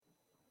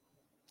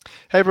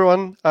Hey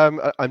everyone,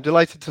 I'm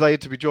delighted today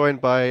to be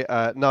joined by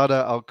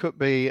Nada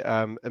Alkutbi,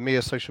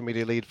 EMEA social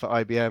media lead for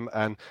IBM,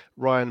 and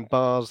Ryan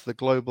Bars, the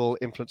global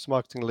influence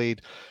marketing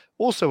lead,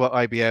 also at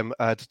IBM,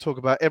 to talk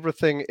about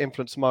everything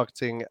influence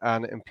marketing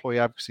and employee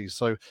advocacy.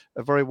 So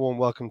a very warm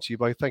welcome to you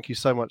both. Thank you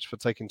so much for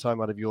taking time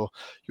out of your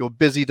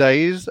busy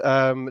days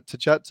to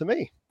chat to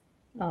me.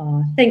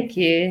 Oh, thank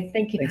you.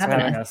 Thank you for Thanks for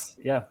having having us. us.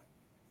 Yeah.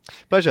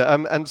 Pleasure.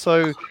 And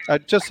so,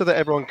 just so that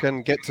everyone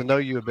can get to know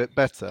you a bit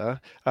better,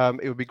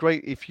 it would be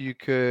great if you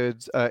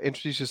could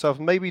introduce yourself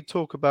and maybe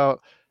talk about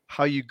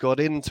how you got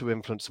into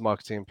influencer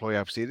marketing, employee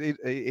advocacy.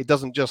 It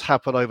doesn't just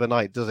happen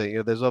overnight, does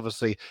it? There's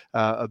obviously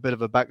a bit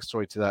of a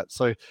backstory to that.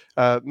 So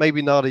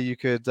maybe Nada, you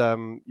could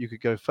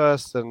go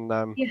first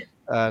Yeah,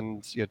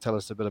 and tell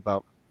us a bit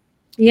about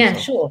yeah,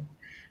 yourself. sure.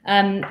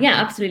 Yeah,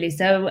 absolutely.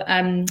 So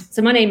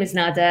my name is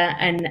Nada,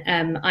 and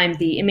I'm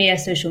the EMEA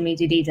social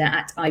media leader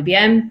at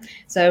IBM.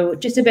 So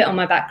just a bit on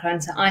my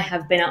background. So I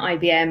have been at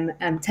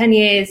IBM 10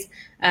 years,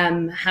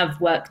 have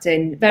worked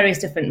in various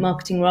different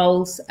marketing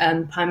roles,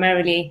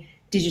 primarily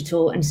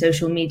digital and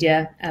social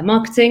media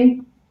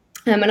marketing.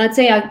 And I'd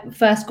say I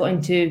first got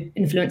into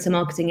influencer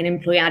marketing and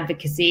employee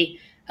advocacy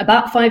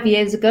about 5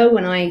 years ago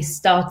when I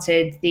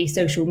started the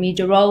social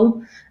media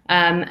role.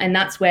 And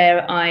that's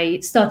where I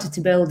started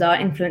to build our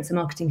influencer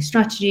marketing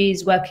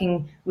strategies,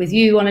 working with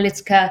you,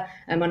 Analytica,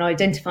 on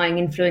identifying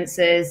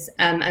influencers,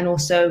 and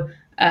also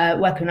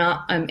working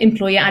on our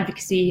employee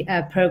advocacy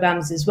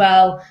programs as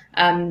well,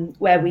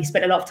 where we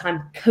spent a lot of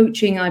time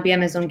coaching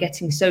IBMers on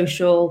getting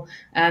social,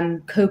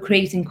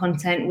 co-creating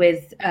content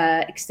with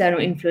external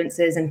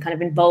influencers and kind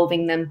of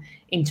involving them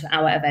into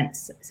our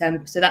events. So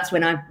that's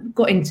when I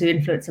got into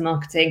influencer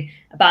marketing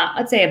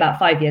I'd say about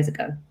 5 years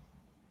ago.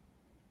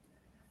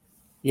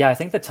 Yeah, I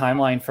think the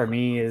timeline for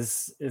me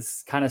is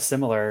kind of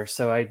similar.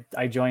 So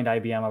I joined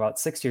IBM about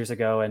 6 years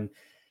ago and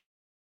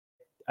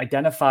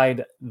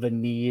identified the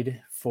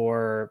need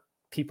for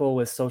people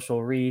with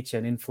social reach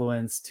and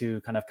influence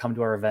to kind of come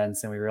to our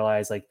events, and we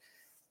realized like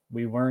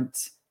we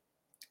weren't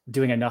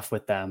doing enough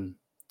with them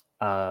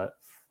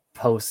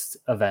post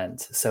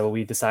event. So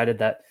we decided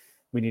that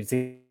we needed to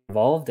get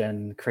involved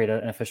and create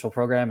an official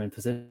program and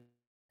position.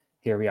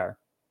 Here we are.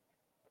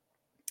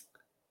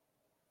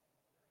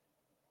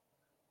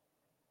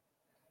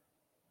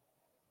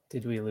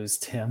 Did we lose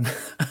Tim?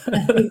 I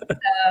think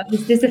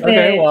he's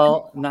disappeared. Okay,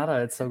 well, Nada,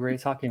 it's so great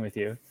talking with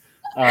you.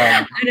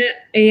 Yeah,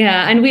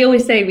 and we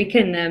always say we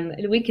could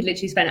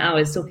literally spend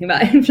hours talking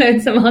about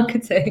influencer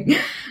marketing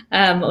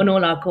on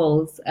all our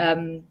calls.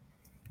 Do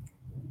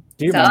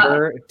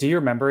you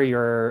remember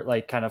your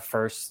like kind of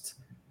first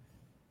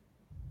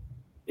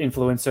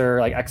influencer,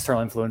 like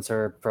external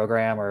influencer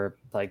program or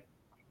like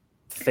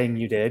thing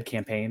you did,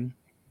 campaign?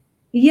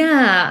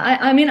 Yeah,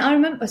 I mean, I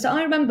remember. So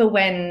I remember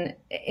when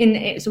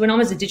when I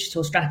was a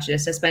digital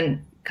strategist, I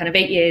spent kind of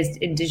 8 years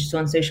in digital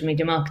and social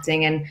media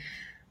marketing, and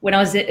when I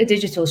was a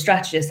digital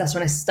strategist, that's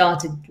when I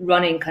started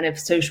running kind of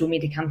social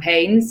media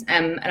campaigns.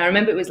 And I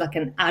remember it was like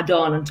an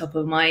add-on on top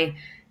of my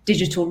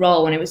digital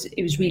role, and it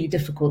was really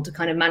difficult to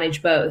kind of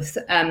manage both.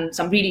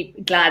 So I'm really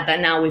glad that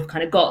now we've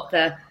kind of got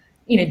the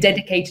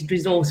dedicated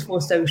resource for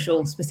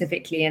social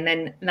specifically,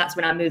 and that's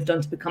when I moved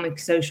on to becoming a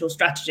social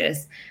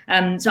strategist.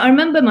 So I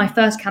remember my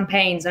first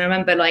campaigns, and I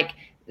remember like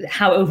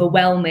how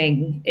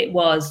overwhelming it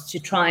was to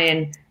try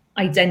and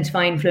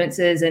identify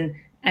influencers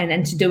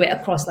and to do it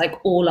across like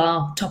all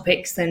our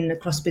topics and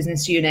across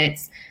business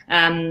units.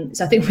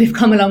 So I think we've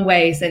come a long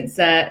way since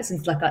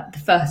like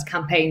the first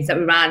campaigns that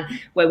we ran,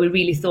 where we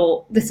really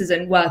thought this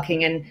isn't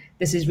working and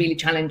this is really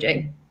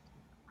challenging.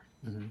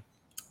 Mm-hmm.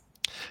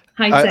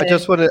 I'm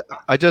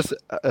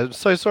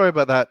so sorry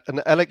about that.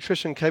 An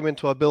electrician came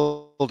into our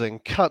building,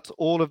 cut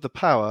all of the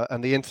power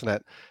and the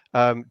internet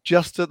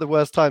just at the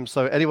worst time.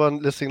 So anyone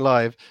listening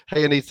live,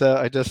 hey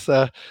Anita,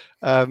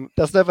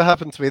 that's never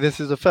happened to me.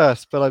 This is a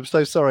first, but I'm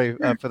so sorry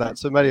for that.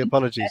 So many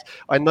apologies.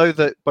 I know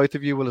that both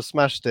of you will have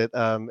smashed it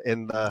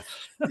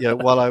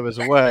while I was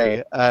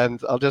away,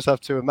 and I'll just have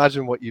to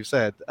imagine what you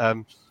said.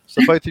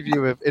 So both of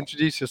you have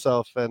introduced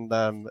yourself and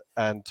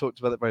talked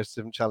about the various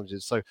different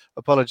challenges. So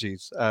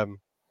apologies.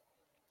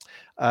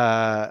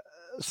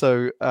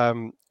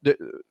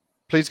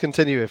 Please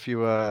continue if you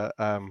were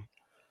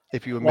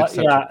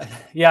mid-sentence.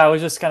 Yeah. I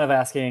was just kind of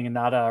asking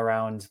Nada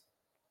around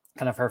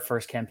kind of her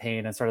first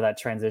campaign and sort of that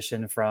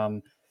transition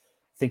from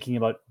thinking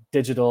about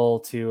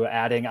digital to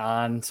adding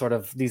on sort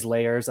of these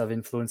layers of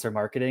influencer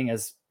marketing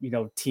as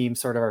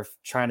teams sort of are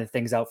trying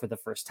things out for the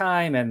first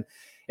time, and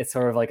it's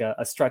sort of like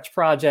a stretch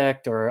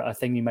project or a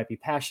thing you might be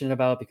passionate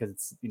about because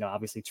it's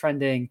obviously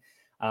trending.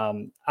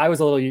 I was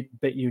a little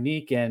bit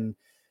unique, and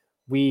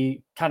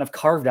we kind of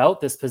carved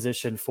out this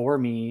position for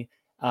me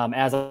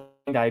as a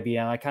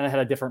IBM. I kind of had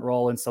a different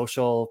role in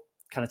social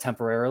kind of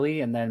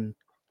temporarily, and then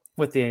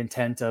with the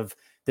intent of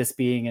this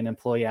being an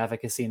employee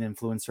advocacy and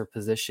influencer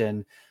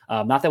position.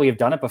 Not that we have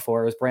done it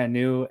before. It was brand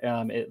new,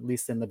 at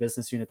least in the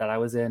business unit that I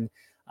was in.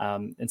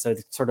 And so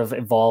it sort of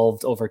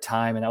evolved over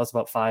time. And that was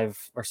about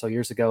 5 or so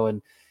years ago.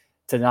 And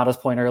to Nada's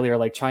point earlier,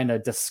 like trying to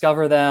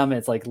discover them,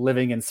 it's like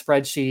living in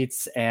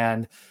spreadsheets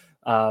and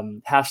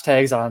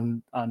hashtags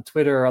on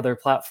Twitter or other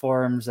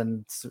platforms.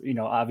 And,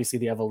 obviously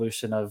the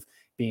evolution of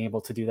being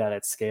able to do that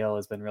at scale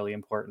has been really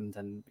important.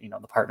 And,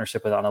 the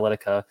partnership with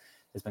Analytica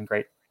has been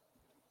great.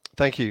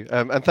 Thank you,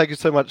 and thank you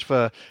so much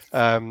for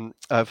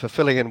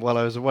filling in while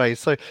I was away.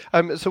 So,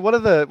 so one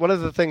of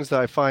the things that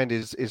I find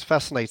is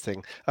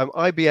fascinating.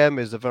 IBM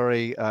is a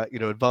very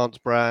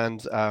advanced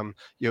brand.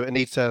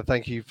 Anita,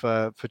 thank you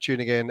for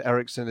tuning in.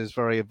 Ericsson is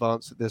very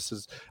advanced at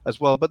this as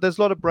well. But there's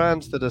a lot of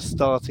brands that are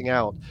starting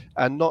out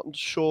and not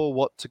sure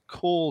what to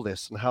call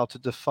this and how to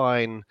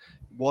define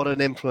what an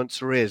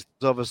influencer is.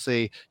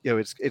 Obviously,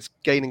 it's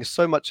gaining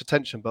so much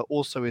attention, but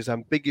also is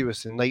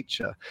ambiguous in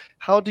nature.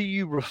 How do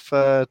you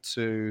refer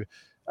to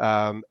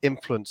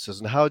influencers,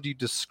 and how do you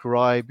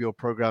describe your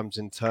programs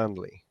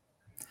internally?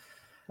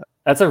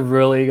 That's a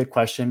really good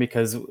question,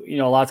 because a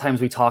lot of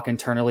times we talk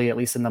internally, at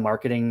least in the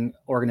marketing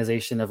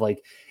organization, of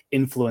like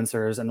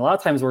influencers, and a lot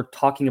of times we're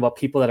talking about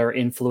people that are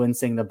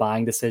influencing the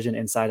buying decision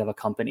inside of a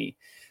company.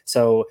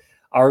 So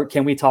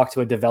can we talk to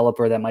a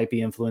developer that might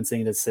be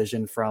influencing a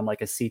decision from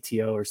like a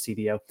CTO or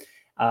CDO?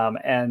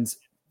 And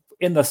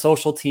in the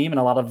social team and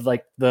a lot of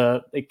like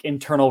the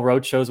internal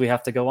roadshows we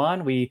have to go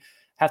on, we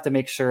have to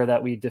make sure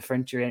that we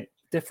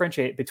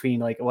differentiate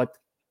between like what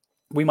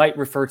we might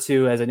refer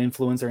to as an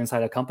influencer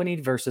inside a company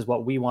versus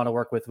what we want to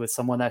work with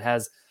someone that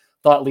has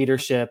thought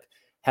leadership,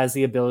 has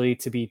the ability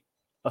to be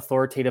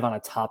authoritative on a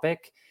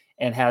topic,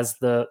 and has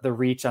the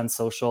reach on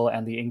social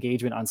and the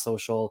engagement on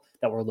social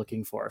that we're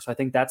looking for. So I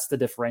think that's the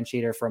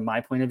differentiator from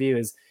my point of view,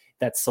 is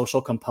that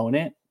social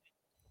component.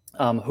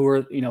 Who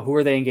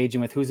are they engaging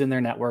with? Who's in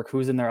their network?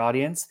 Who's in their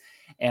audience?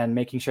 And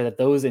making sure that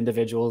those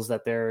individuals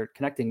that they're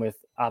connecting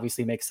with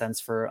obviously make sense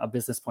for a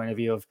business point of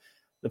view of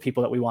the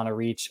people that we want to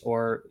reach,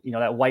 or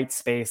that white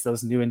space,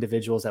 those new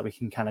individuals that we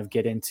can kind of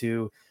get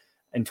into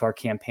our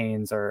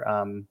campaigns or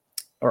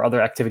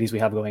other activities we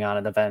have going on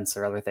at events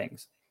or other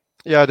things.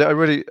 Yeah, I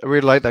really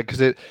like that, because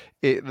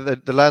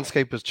the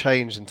landscape has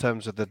changed in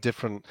terms of the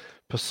different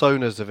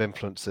personas of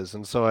influencers,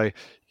 and so I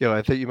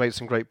think you made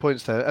some great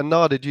points there. And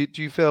Nada, do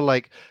you feel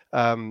like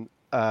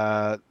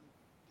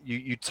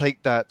you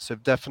take that sort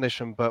of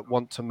definition, but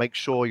want to make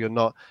sure you're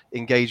not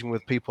engaging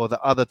with people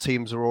that other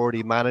teams are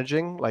already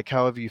managing? Like,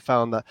 how have you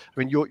found that? I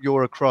mean,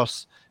 you're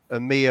across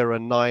EMEA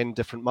and 9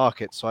 different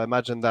markets, so I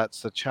imagine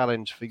that's a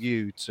challenge for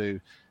you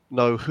to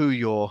know who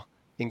you're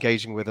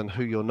engaging with and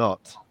who you're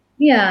not.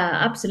 Yeah,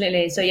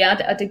 absolutely. So yeah,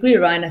 I'd agree,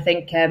 Ryan. I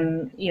think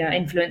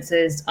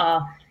influencers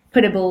are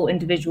credible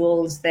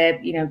individuals. They're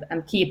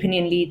key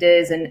opinion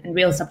leaders and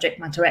real subject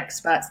matter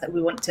experts that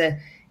we want to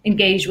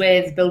engage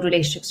with, build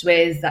relationships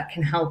with, that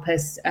can help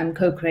us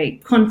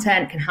co-create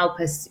content, can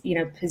help us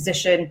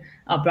position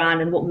our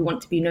brand and what we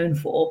want to be known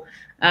for.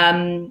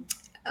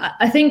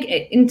 I think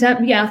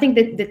I think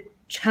that the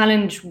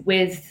challenge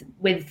with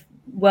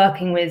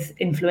working with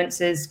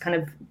influencers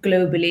kind of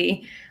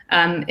globally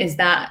is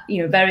that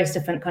various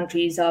different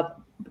countries are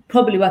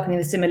probably working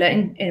with similar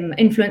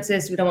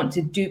influencers. We don't want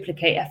to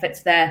duplicate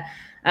efforts there,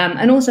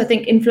 and also I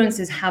think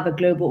influencers have a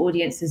global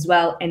audience as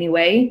well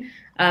anyway.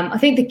 I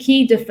think the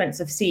key difference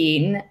I've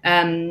seen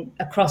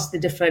across the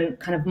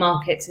different kind of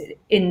markets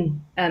in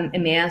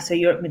EMEA, so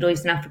Europe, Middle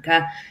East and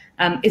Africa,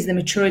 is the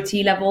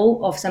maturity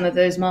level of some of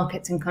those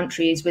markets and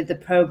countries with the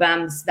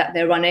programs that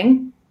they're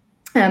running.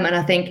 And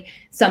I think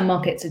some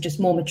markets are just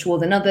more mature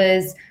than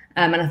others.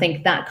 And I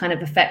think that kind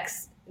of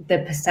affects the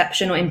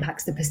perception or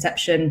impacts the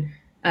perception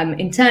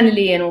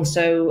internally, and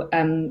also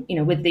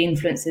with the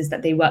influencers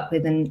that they work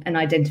with and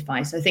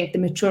identify. So I think the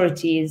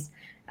maturity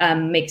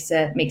makes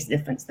a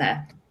difference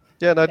there.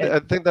 Yeah, and I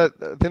think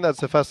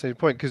that's a fascinating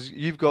point, because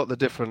you've got the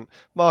different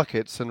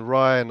markets, and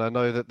Ryan, I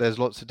know that there's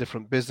lots of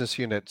different business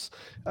units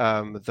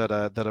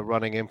that are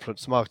running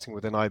influence marketing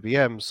within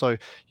IBM. So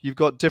you've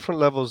got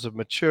different levels of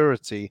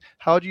maturity.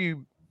 How do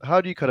you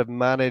kind of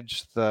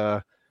manage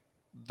the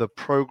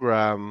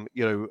program,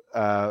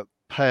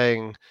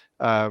 paying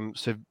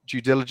so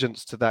due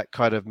diligence to that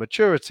kind of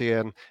maturity,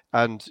 and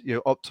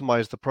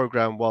optimize the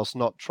program whilst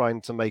not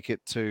trying to make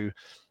it too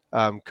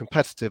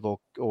competitive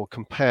or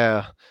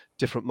compare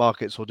different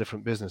markets or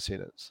different business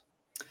units?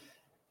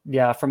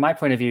 Yeah, from my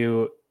point of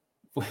view,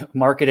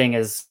 marketing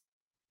is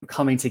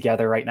coming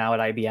together right now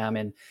at IBM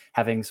and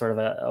having sort of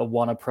a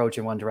one approach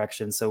in one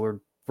direction. So we're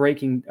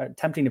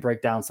attempting to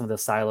break down some of the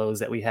silos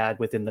that we had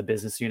within the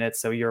business unit.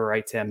 So you're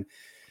right, Tim.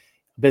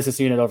 Business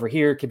unit over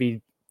here could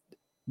be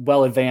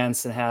well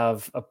advanced and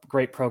have a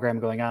great program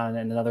going on,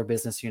 and another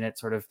business unit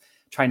sort of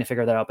trying to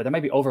figure that out. But there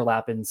might be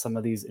overlap in some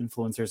of these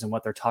influencers and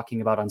what they're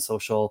talking about on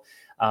social,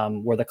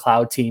 where the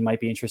cloud team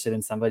might be interested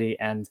in somebody,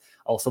 and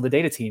also the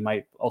data team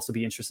might also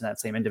be interested in that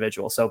same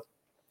individual. So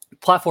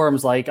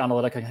platforms like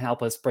Analytica can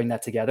help us bring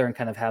that together and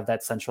kind of have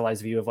that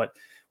centralized view of what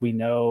we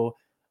know,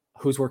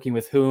 who's working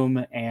with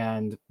whom,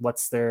 and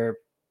what's their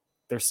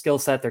skill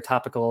set, their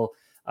topical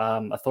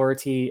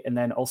authority. And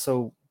then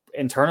also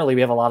internally,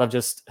 we have a lot of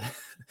just,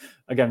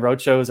 again,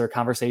 roadshows or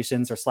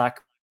conversations or Slack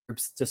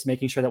groups, just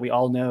making sure that we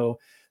all know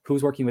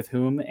who's working with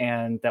whom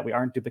and that we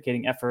aren't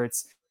duplicating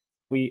efforts.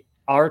 We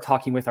are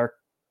talking with our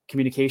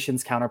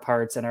communications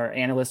counterparts and our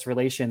analyst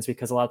relations,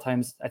 because a lot of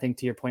times, I think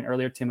to your point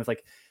earlier, Tim, with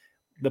like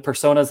the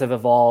personas have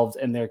evolved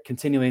and they're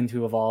continuing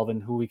to evolve,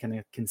 and who we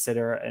can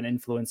consider an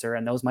influencer.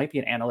 And those might be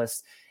an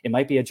analyst, it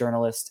might be a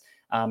journalist.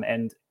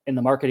 And in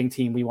the marketing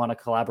team, we want to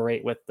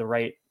collaborate with the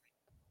right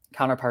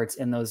counterparts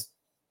in those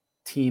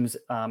teams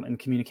in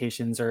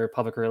communications or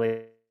public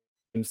relations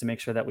to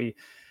make sure that we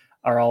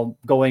are all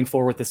going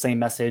forward with the same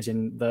message,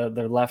 and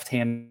the left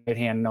hand, right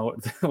hand know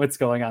what's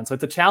going on. So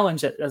it's a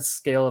challenge at a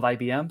scale of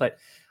IBM, but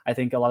I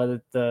think a lot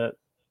of the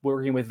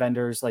working with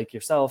vendors like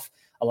yourself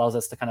allows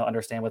us to kind of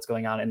understand what's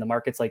going on in the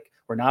markets like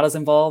we're not as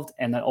involved,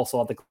 and then also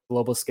at the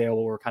global scale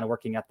where we're kind of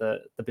working at the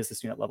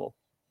business unit level.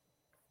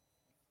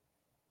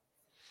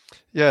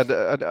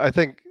 Yeah, I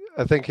think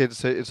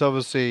it's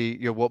obviously,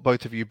 you know, what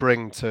both of you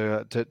bring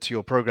to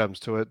your programs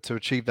to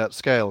achieve that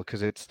scale,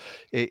 because it's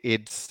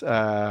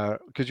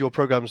because your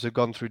programs have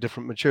gone through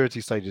different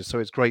maturity stages. So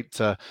it's great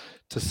to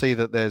see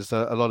that there's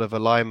a lot of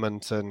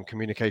alignment and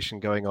communication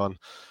going on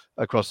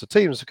across the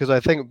teams, because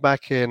I think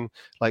back in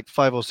like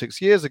 5 or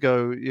 6 years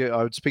ago, you know,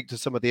 I would speak to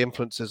some of the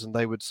influencers and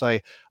they would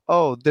say,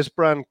 oh, this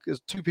brand,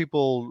 2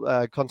 people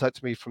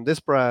contacted me from this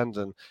brand,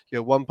 and you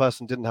know, one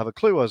person didn't have a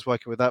clue I was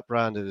working with that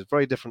brand. It was a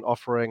very different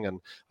offering, and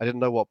I didn't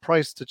know what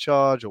price to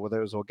charge or whether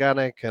it was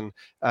organic,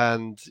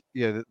 and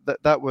you know,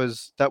 that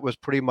was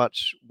pretty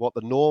much what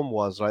the norm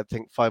was, I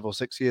think 5 or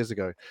 6 years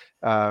ago.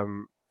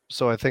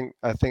 So I think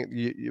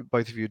you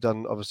both of you have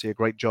done obviously a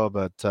great job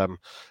at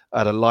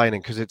aligning,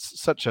 because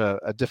it's such a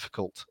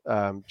difficult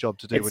job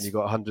to do when you've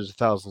got hundreds of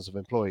thousands of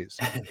employees.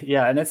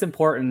 Yeah, and it's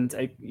important,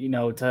 you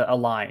know, to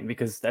align,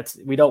 because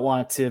we don't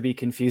want to be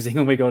confusing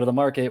when we go to the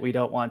market. We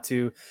don't want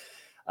to,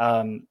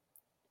 you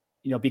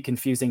know, be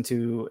confusing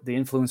to the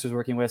influencers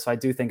working with. So I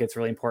do think it's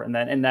really important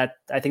that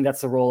I think that's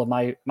the role of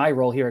my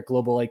role here at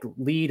Global, like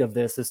lead of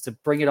this, is to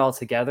bring it all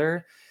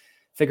together,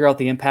 figure out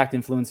the impact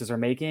influencers are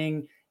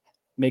making,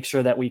 make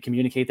sure that we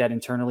communicate that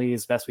internally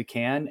as best we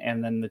can.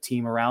 And then the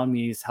team around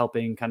me is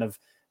helping kind of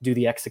do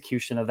the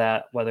execution of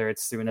that, whether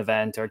it's through an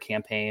event or a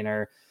campaign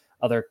or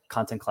other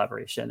content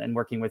collaboration, and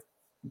working with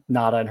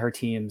Nada and her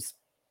teams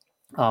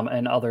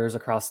and others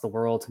across the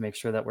world to make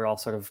sure that we're all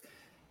sort of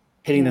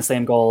hitting the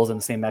same goals and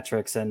the same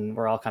metrics, and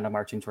we're all kind of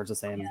marching towards the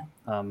same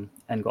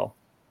end goal.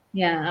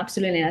 Yeah,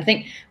 absolutely. I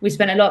think we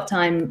spent a lot of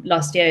time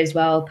last year as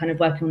well, kind of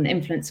working on the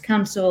Influence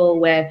Council,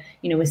 where,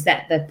 you know, we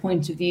set the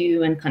point of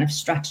view and kind of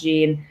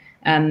strategy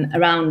and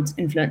around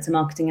influencer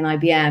marketing in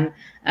IBM,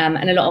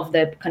 and a lot of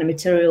the kind of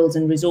materials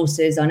and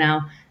resources are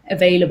now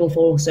available for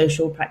all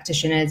social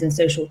practitioners and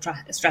social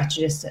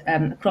strategists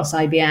across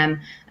IBM.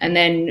 And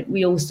then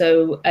we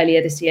also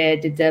earlier this year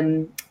did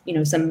you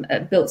know,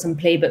 built some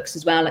playbooks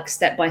as well, like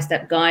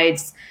step-by-step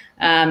guides,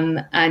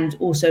 and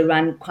also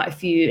ran quite a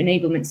few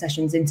enablement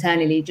sessions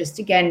internally, just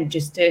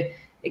to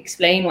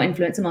explain what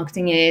influencer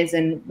marketing is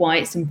and why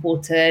it's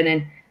important,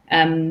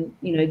 and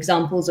you know,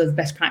 examples of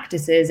best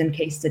practices and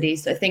case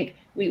studies. So I think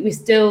we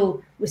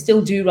still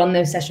do run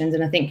those sessions,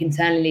 and I think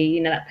internally,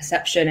 you know, that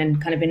perception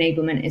and kind of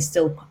enablement is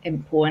still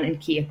important and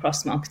key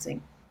across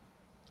marketing.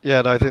 Yeah,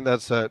 and I think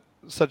that's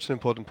such an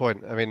important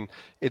point. I mean,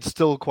 it's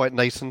still quite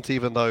nascent,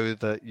 even though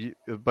that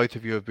both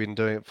of you have been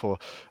doing it for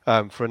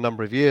a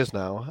number of years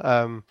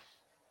now.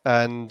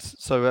 And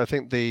so I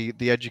think the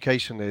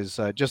education is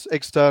just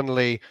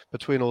externally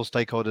between all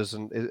stakeholders,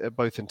 and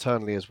both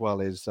internally as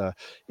well, is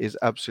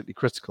absolutely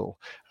critical.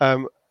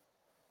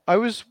 I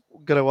was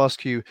going to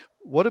ask you,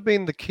 what have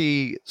been the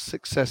key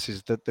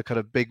successes, the kind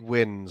of big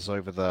wins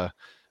over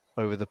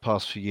the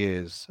past few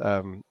years?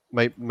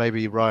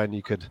 Maybe Ryan,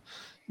 you could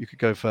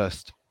go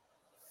first.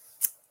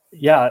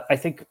 Yeah, I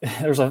think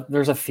there's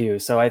a few.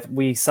 So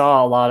we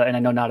saw a lot, and I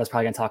know Nada's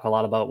probably going to talk a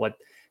lot about what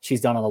she's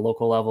done on the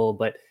local level,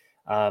 but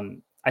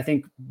I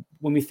think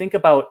when we think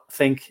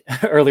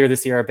earlier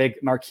this year, a big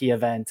marquee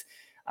event,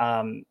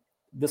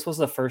 this was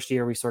the first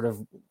year we sort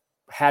of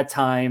had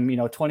time. You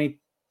know,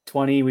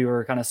 2020, we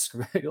were kind of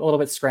a little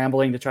bit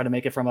scrambling to try to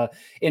make it from a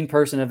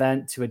in-person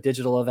event to a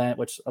digital event,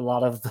 which a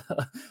lot of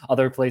the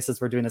other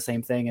places were doing the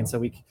same thing. And so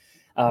we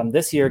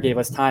this year gave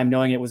us time,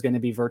 knowing it was going to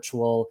be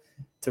virtual,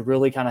 to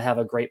really kind of have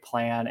a great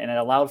plan. And it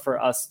allowed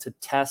for us to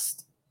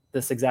test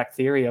this exact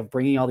theory of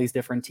bringing all these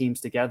different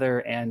teams together,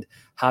 and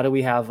how do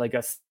we have like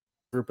a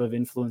group of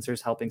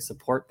influencers helping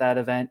support that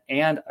event,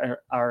 and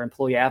our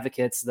employee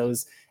advocates,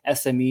 those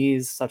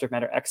SMEs, subject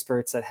matter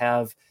experts that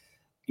have,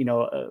 you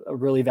know, a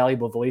really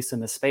valuable voice in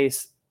the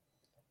space,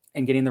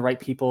 and getting the right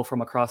people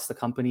from across the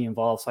company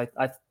involved. So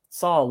I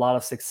saw a lot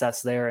of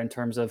success there in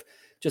terms of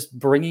just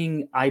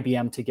bringing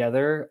IBM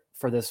together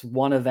for this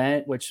one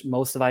event, which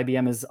most of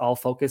IBM is all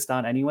focused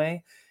on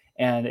anyway.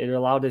 And it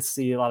allowed us to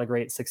see a lot of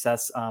great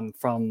success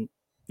from,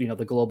 you know,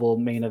 the global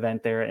main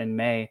event there in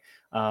May.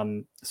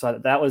 So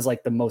that was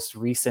like the most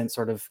recent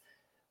sort of,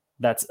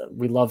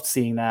 we loved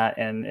seeing that.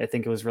 And I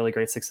think it was really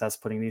great success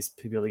putting these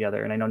people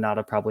together. And I know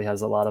Nada probably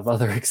has a lot of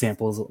other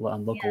examples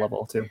on local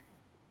level too.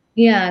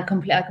 Yeah, I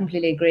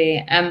completely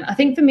agree. I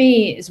think for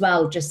me as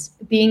well,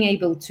 just being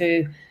able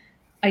to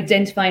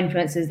identify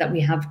influencers that we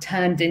have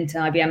turned into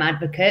IBM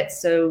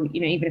advocates. So,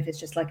 even if it's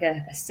just like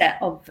a set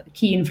of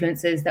key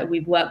influencers that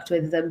we've worked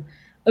with them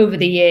over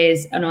the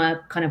years and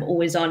are kind of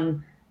always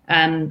on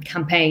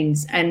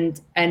campaigns,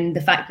 and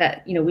the fact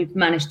that we've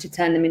managed to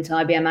turn them into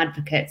IBM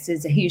advocates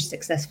is a huge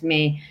success for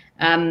me.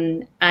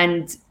 And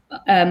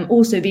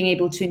also being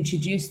able to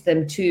introduce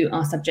them to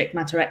our subject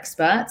matter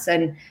experts,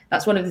 and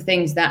that's one of the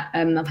things that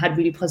I've had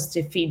really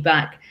positive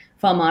feedback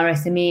from our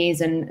SMEs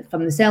and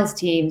from the sales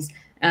teams.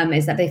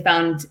 Is that they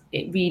found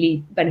it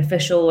really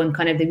beneficial and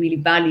kind of they really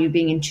value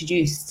being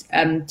introduced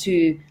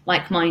to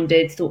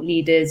like-minded thought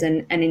leaders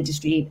and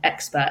industry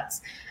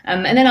experts.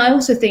 And then I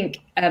also think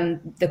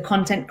the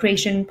content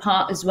creation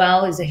part as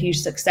well is a huge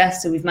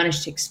success. So we've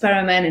managed to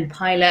experiment and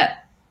pilot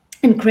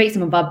and create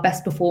some of our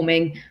best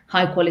performing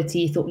high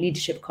quality thought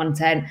leadership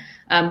content,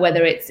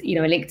 whether it's a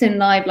LinkedIn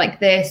live like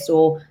this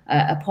or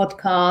a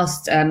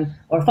podcast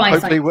or a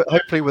fireside.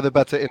 Hopefully with a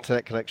better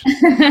internet connection.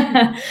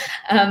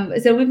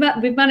 So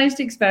we've managed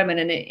to experiment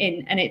and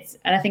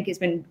I think it's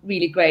been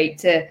really great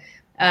to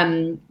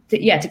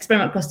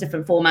experiment across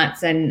different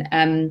formats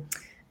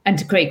and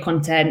to create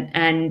content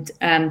and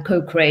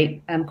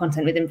co-create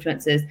content with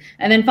influencers.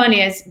 And then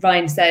finally, as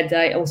Ryan said,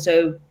 I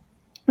also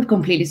would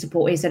completely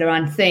support what he said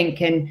around Think,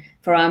 and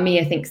for our Me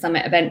I Think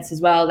Summit events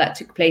as well that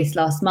took place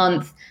last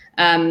month.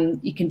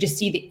 You can just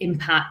see the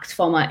impact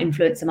from our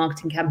influencer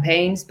marketing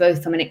campaigns,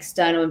 both from an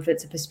external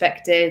influencer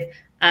perspective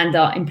and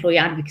our employee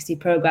advocacy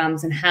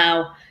programs, and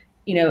how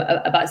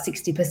about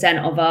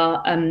 60% of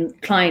our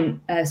client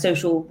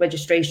social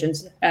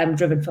registrations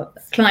driven for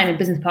client and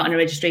business partner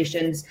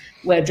registrations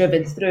were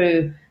driven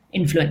through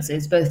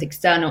influencers, both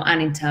external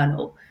and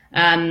internal.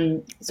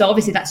 So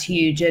obviously that's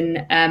huge,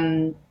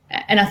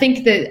 and I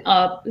think that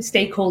our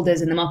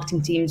stakeholders and the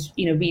marketing teams,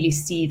 really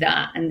see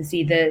that and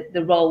see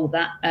the role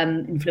that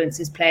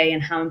influencers play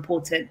and how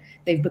important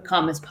they've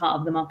become as part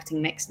of the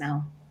marketing mix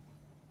now.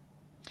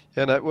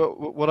 Yeah, no,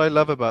 what I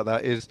love about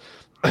that is,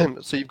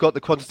 so you've got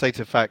the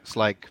quantitative facts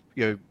like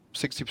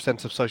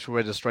 60% of social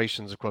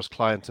registrations across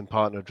client and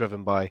partner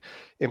driven by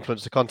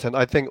influencer content.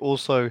 I think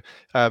also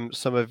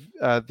some of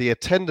the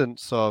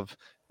attendance of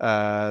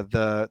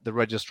the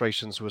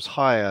registrations was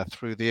higher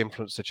through the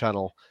influencer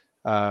channel.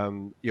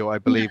 I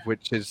believe,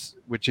 which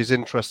is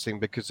interesting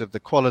because of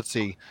the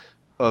quality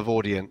of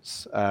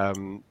audience.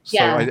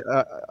 So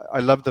I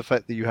love the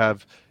fact that you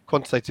have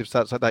quantitative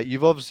stats like that.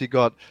 You've obviously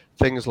got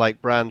things like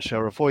brand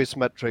share of voice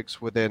metrics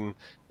within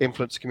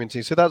influencer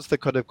community. So that's the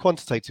kind of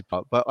quantitative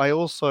part. But I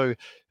also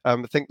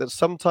think that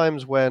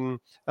sometimes and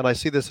I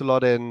see this a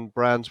lot in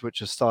brands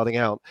which are starting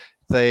out,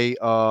 they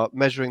are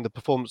measuring the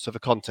performance of a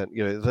content,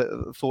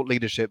 the thought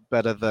leadership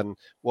better than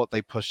what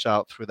they push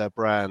out through their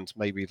brand,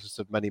 maybe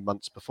sort of many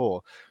months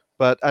before.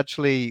 But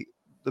actually,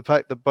 the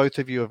fact that both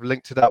of you have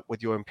linked it up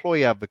with your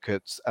employee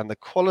advocates and the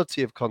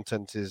quality of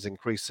content is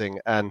increasing,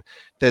 and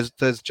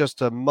there's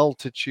just a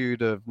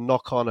multitude of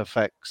knock-on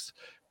effects,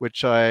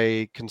 which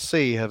I can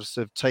see have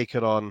sort of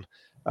taken on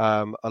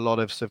a lot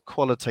of sort of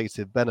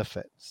qualitative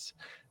benefits.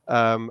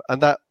 And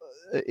that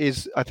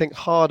is, I think,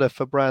 harder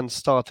for brands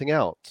starting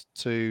out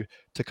to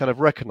kind of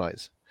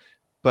recognize.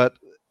 But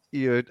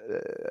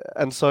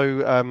and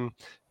so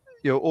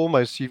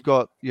almost you've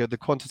got the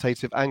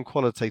quantitative and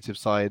qualitative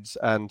sides,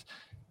 and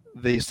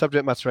the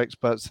subject matter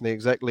experts and the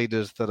exec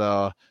leaders that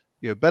are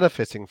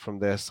benefiting from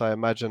this, I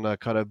imagine, are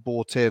kind of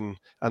bought in,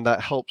 and that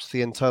helps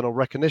the internal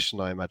recognition,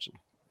 I imagine.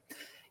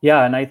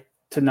 Yeah, and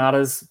to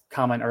Nada's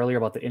comment earlier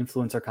about the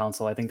influencer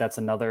council, I think that's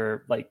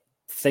another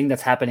thing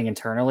that's happening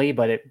internally,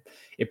 but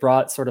it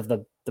brought sort of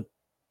the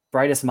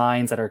brightest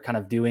minds that are kind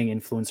of doing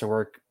influencer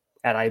work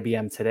at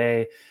IBM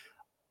today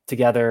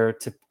together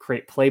to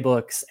create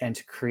playbooks and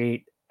to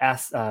create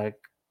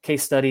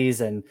case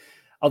studies and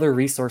other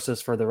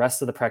resources for the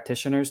rest of the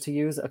practitioners to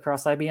use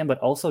across IBM, but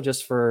also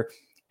just for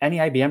any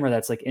IBMer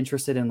that's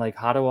interested in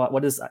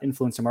what is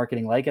influencer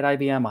marketing like at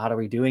IBM? How are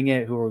we doing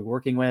it? Who are we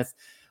working with?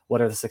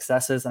 What are the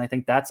successes? And I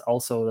think that's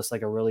also just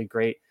a really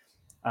great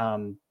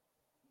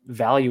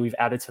value we've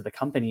added to the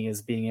company,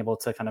 is being able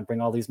to kind of bring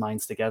all these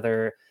minds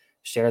together,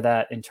 share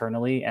that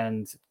internally,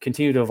 and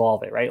continue to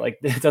evolve it, right?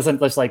 It doesn't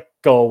just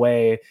go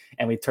away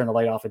and we turn the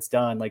light off, it's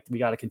done. We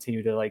got to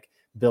continue to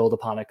build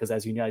upon it, because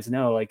as you guys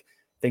know,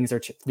 things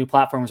are new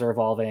platforms are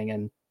evolving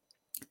and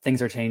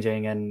things are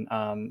changing, and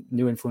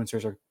new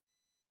influencers are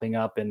popping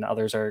up and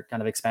others are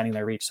kind of expanding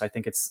their reach. So I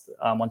think it's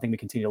one thing we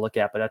continue to look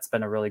at, but that's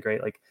been a really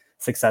great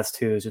success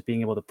too, is just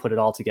being able to put it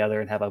all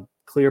together and have a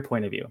clear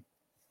point of view.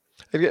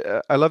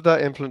 I love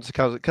that influencer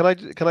council.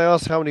 Can I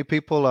ask how many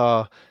people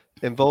are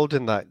involved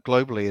in that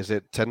globally? Is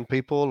it 10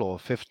 people or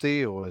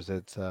 50, or is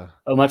it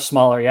much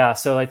smaller? Yeah.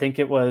 So I think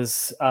it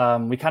was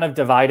we kind of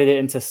divided it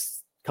into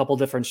couple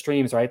different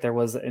streams, right? There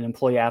was an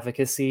employee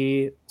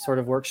advocacy sort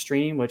of work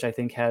stream, which I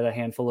think had a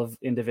handful of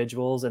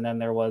individuals. And then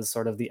there was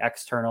sort of the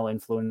external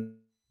influence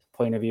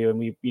point of view. And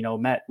we,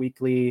 met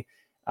weekly,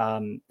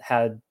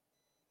 had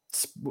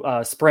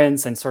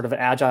sprints and sort of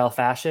agile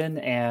fashion.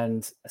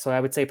 And so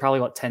I would say probably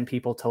about 10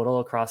 people total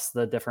across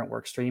the different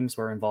work streams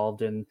were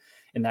involved in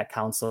that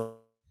council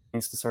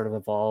to sort of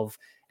evolve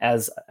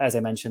as I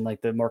mentioned,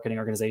 like the marketing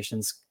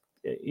organizations,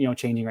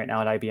 changing right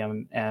now at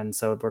IBM. And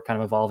so we're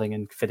kind of evolving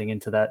and fitting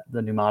into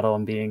the new model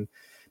and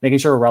making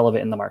sure we're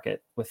relevant in the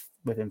market with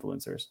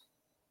influencers.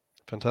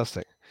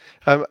 Fantastic.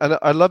 And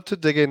I'd love to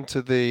dig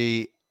into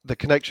the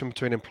connection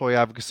between employee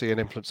advocacy and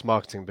influence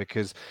marketing,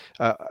 because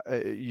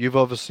you've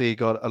obviously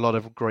got a lot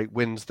of great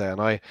wins there.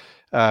 And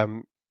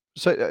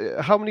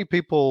how many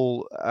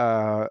people,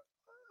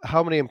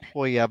 how many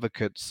employee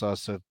advocates are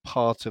sort of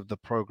part of the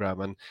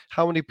program, and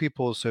how many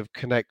people sort of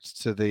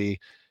connect to the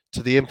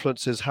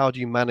influencers? How do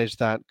you manage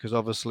that? Because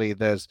obviously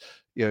there's,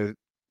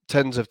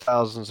 tens of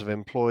thousands of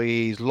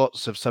employees,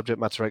 lots of subject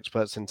matter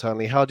experts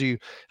internally. How do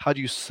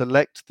you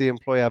select the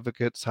employee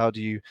advocates? How do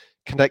you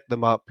connect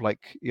them up?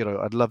 Like,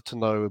 I'd love to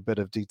know a bit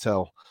of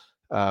detail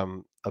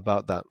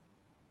about that.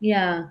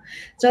 Yeah.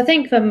 So I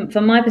think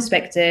from my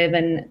perspective,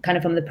 and kind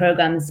of from the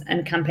programs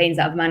and campaigns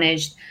that I've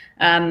managed,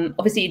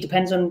 obviously it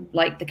depends on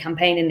like the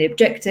campaign and the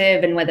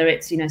objective, and whether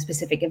it's, a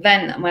specific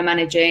event that we're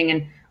managing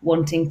and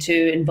wanting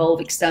to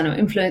involve external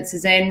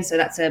influencers in. So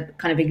that's a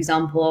kind of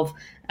example of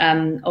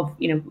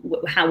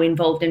how we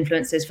involved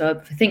influencers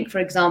for Think, for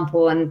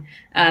example, and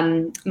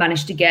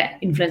managed to get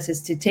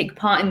influencers to take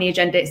part in the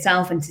agenda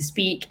itself and to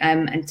speak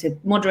and to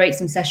moderate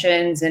some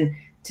sessions and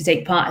to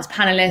take part as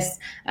panelists,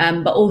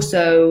 but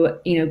also,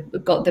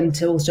 got them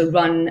to also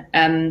run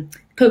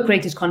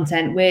co-created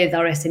content with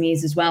our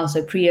SMEs as well.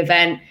 So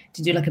pre-event,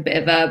 to do like a bit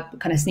of a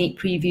kind of sneak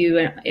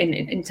preview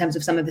in terms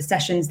of some of the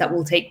sessions that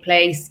will take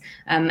place.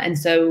 And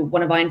so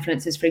one of our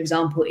influencers, for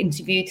example,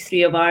 interviewed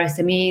 3 of our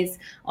SMEs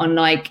on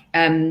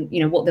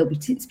what they'll be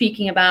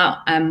speaking about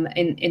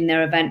in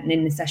their event and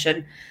in the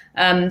session.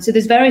 So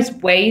there's various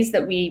ways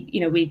that we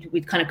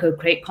kind of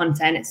co-create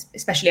content,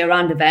 especially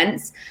around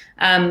events.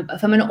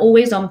 From an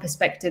always-on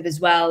perspective as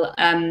well,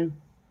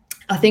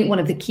 I think one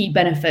of the key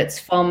benefits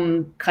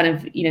from kind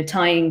of,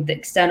 tying the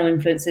external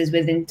influencers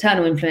with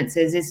internal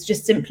influencers is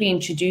just simply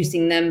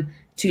introducing them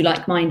to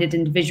like-minded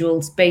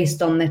individuals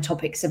based on their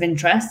topics of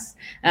interest.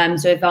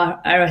 So if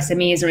our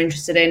SMEs are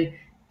interested in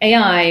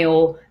AI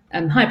or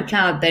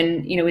hypercloud,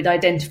 then we'd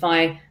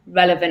identify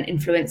relevant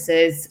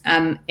influencers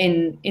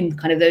in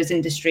kind of those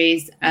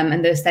industries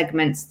and those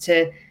segments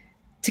to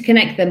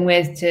connect them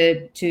with,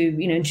 to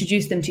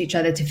introduce them to each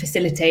other, to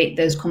facilitate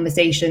those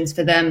conversations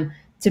for them,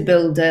 to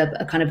build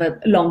a kind of a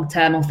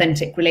long-term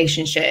authentic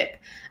relationship.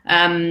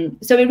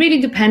 So it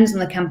really depends on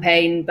the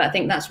campaign, but I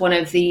think that's one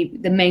of the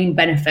main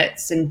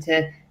benefits, and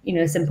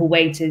a simple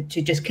way to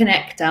just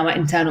connect our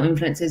internal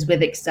influencers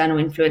with external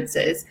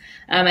influencers.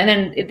 And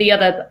then the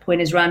other point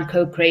is around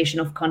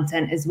co-creation of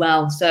content as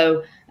well.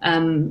 So,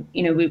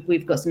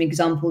 we've got some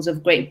examples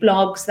of great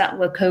blogs that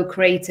were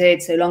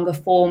co-created, so longer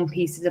form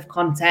pieces of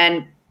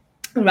content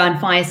around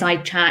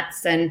fireside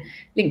chats and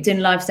LinkedIn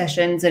live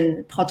sessions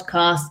and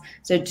podcasts.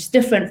 So just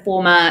different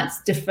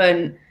formats,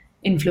 different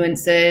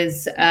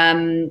influencers.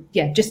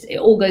 Just it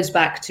all goes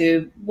back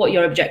to what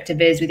your objective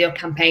is with your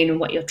campaign and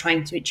what you're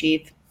trying to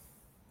achieve.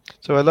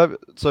 So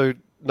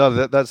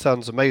that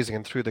sounds amazing.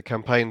 And through the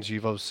campaigns,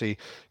 you've obviously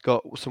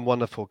got some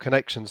wonderful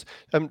connections.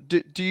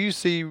 Do you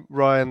see,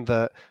 Ryan,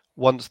 that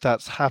once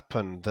that's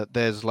happened, that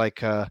there's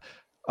like an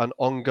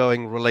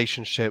ongoing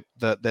relationship,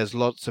 that there's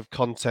lots of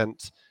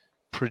content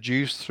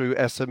produced through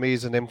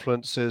SMEs and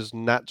influencers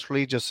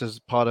naturally, just as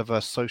part of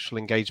a social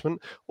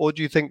engagement? Or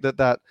do you think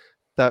that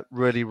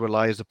really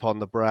relies upon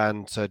the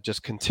brand to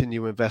just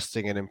continue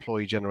investing in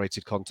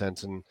employee-generated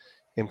content and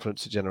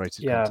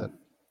influencer-generated content?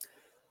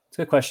 It's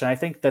a good question. I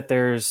think that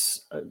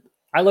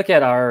I look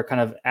at our kind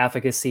of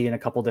advocacy in a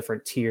couple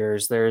different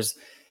tiers. There's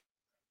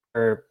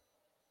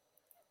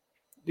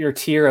your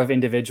tier of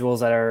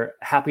individuals that are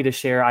happy to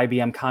share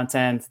IBM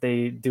content.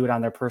 They do it on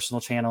their personal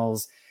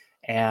channels,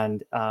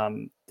 and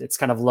it's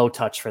kind of low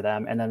touch for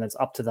them. And then it's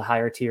up to the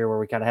higher tier where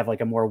we kind of have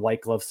like a more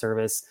white glove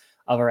service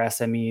of our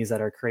SMEs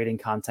that are creating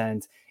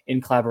content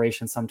in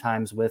collaboration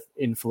sometimes with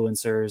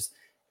influencers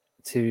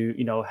to,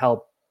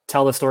 help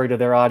tell the story to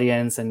their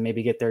audience and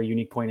maybe get their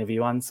unique point of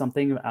view on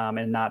something,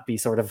 and not be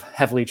sort of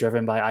heavily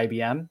driven by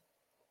IBM.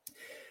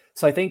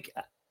 So I think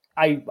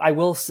I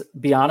will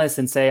be honest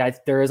and say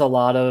there is a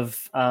lot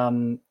of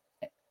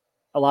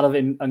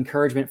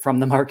encouragement from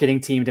the marketing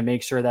team to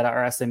make sure that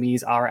our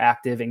SMEs are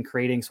active in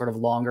creating sort of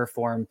longer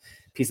form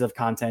pieces of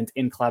content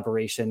in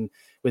collaboration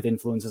with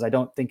influencers. I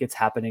don't think it's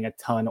happening a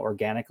ton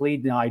organically.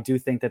 Now, I do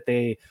think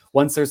that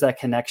once there's that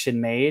connection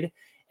made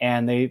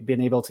and they've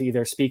been able to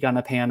either speak on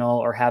a panel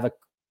or have a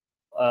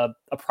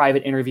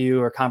private interview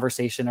or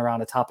conversation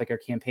around a topic or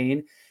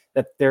campaign,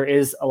 that there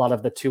is a lot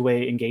of the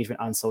two-way engagement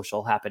on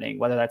social happening,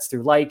 whether that's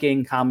through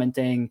liking,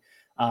 commenting,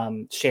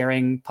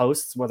 sharing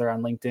posts, whether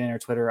on LinkedIn or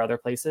Twitter or other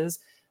places.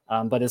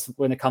 But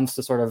when it comes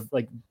to sort of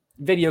like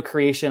video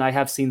creation, I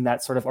have seen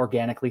that sort of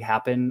organically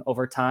happen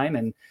over time.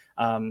 And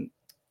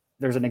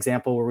there's an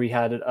example where we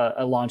had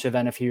a launch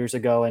event a few years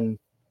ago and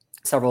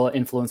several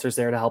influencers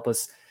there to help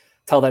us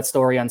tell that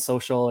story on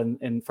social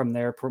and from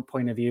their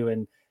point of view.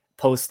 And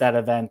post that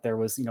event, there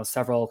was,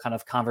 several kind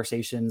of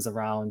conversations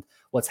around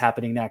what's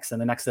happening next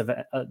and the next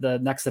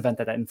event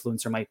that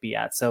influencer might be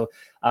at. So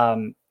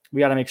we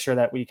got to make sure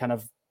that we kind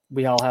of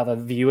we all have a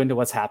view into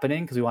what's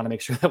happening, because we want to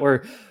make sure that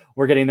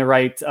we're getting the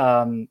right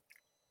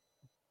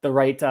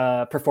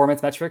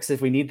performance metrics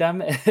if we need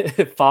them,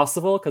 if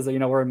possible, because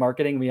we're in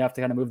marketing, we have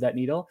to kind of move that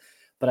needle.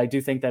 But I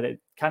do think that it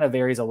kind of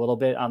varies a little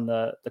bit on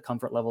the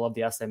comfort level of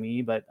the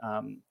SME. But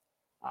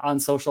on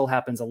social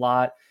happens a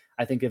lot.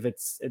 I think if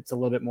it's a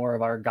little bit more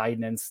of our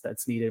guidance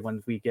that's needed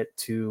when we get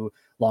to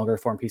longer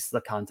form pieces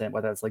of content,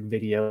 whether it's like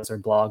videos or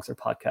blogs or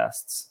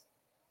podcasts.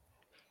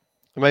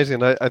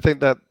 Amazing. I think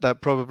that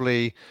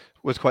probably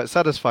was quite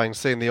satisfying,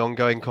 seeing the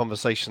ongoing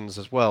conversations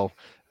as well.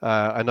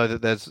 I know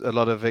that there's a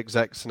lot of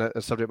execs and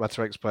subject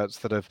matter experts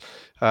that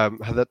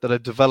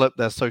have developed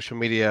their social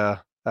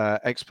media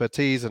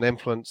expertise and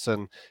influence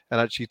and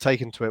actually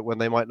taken to it when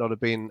they might not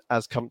have been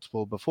as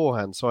comfortable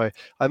beforehand. So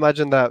I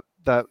imagine that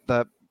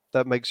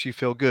makes you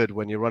feel good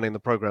when you're running the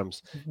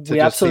programs to We just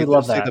absolutely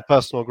love see that. the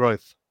personal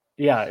growth.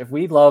 Yeah, if an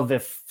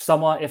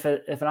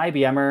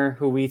IBMer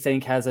who we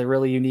think has a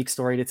really unique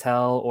story to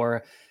tell,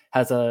 or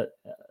has an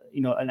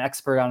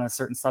expert on a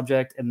certain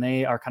subject, and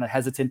they are kind of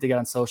hesitant to get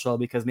on social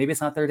because maybe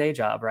it's not their day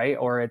job, right?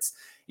 Or it's,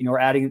 we're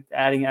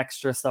adding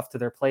extra stuff to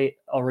their plate,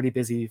 already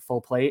busy,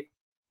 full plate.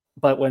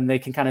 But when they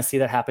can kind of see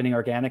that happening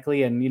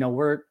organically, and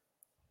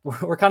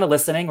we're kind of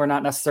listening. We're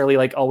not necessarily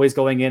like always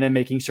going in and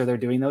making sure they're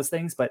doing those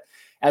things, but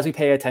as we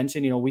pay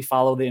attention, we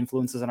follow the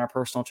influences on our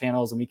personal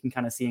channels, and we can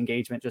kind of see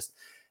engagement just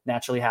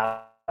naturally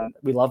happen.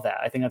 We love that.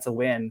 I think that's a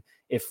win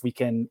if we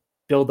can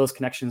build those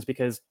connections,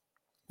 because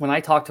when I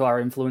talk to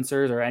our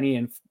influencers or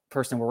any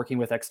person we're working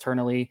with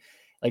externally,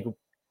 like,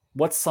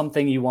 what's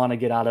something you want to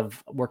get out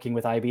of working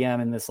with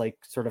IBM in this like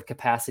sort of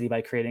capacity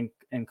by creating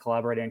and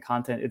collaborating on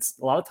content? It's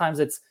a lot of times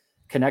it's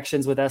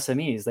connections with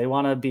SMEs. They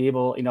want to be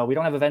able, we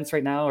don't have events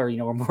right now, or,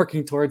 we're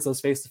working towards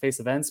those face-to-face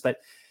events, but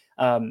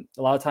a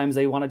lot of times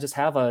they want to just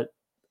have a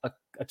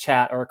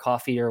chat or a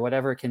coffee or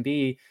whatever it can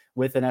be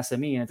with an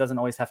SME. And it doesn't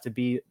always have to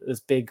be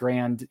this big,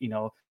 grand,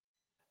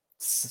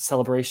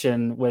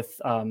 celebration with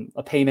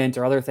a payment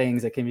or other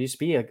things. It can just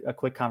be a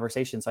quick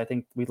conversation. So I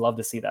think we'd love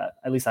to see that.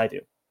 At least I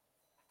do.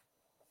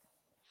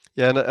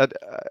 Yeah, and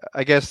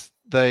I guess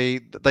they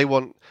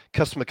want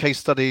customer case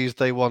studies.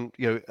 They want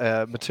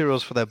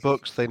materials for their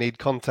books. They need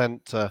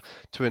content to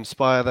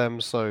inspire them.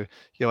 So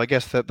I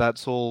guess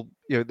that's all.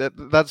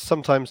 That's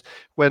sometimes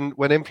when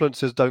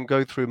influencers don't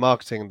go through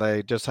marketing,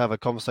 they just have a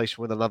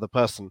conversation with another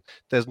person.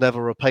 There's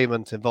never a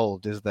payment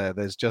involved, is there?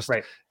 There's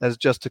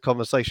just a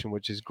conversation,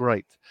 which is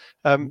great.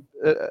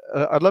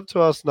 I'd love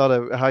to ask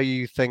Nada how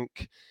you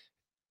think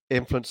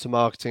influencer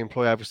marketing,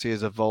 employee advocacy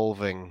is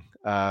evolving.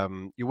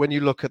 When you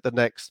look at the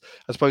next,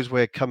 I suppose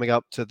we're coming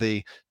up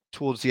to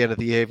towards the end of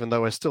the year, even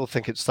though I still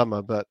think it's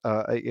summer, but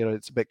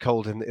it's a bit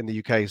cold in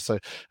the UK, so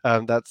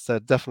that's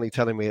definitely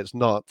telling me it's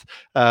not.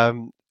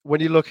 When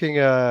you're looking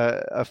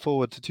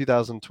forward to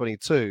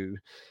 2022,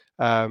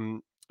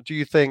 do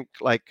you think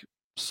like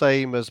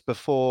same as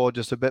before,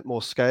 just a bit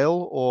more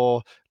scale,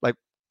 or like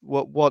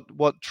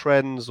what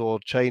trends or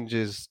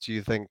changes do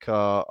you think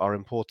are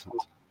important?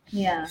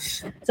 Yeah,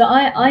 so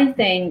I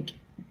think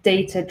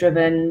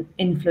data-driven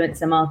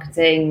influencer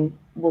marketing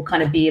will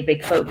kind of be a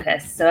big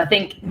focus. So I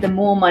think the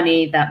more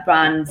money that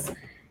brands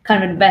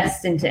kind of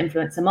invest into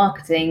influencer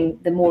marketing,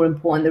 the more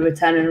important the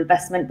return on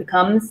investment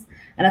becomes.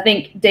 And I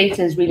think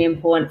data is really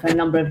important for a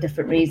number of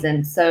different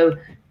reasons. So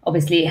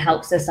obviously it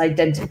helps us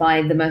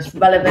identify the most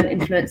relevant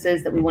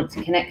influencers that we want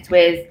to connect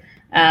with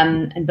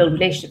and build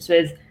relationships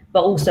with,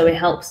 but also it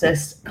helps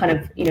us kind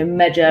of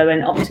measure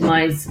and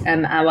optimize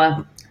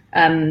our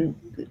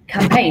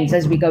campaigns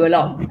as we go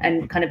along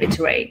and kind of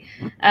iterate.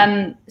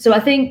 So I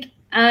think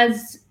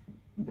as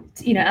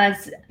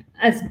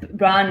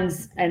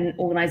brands and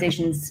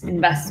organizations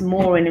invest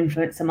more in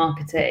influencer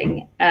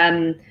marketing,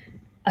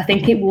 I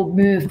think it will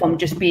move from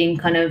just being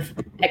kind of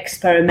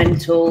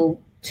experimental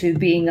to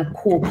being a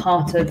core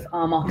part of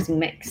our marketing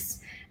mix.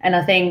 And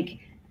I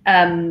think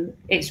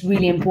it's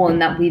really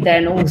important that we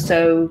then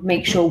also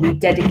make sure we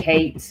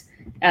dedicate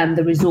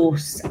the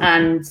resource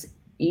and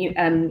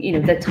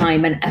the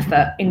time and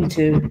effort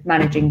into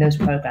managing those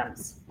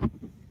programs.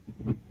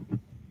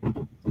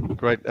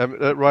 Great.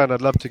 Ryan,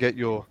 I'd love to get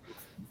your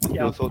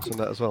thoughts on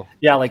that as well.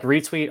 Yeah, like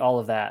retweet all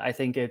of that. I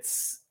think a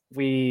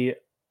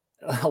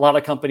lot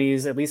of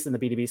companies, at least in the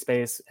B2B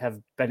space, have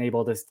been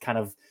able to kind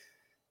of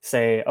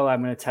say, oh,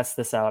 I'm going to test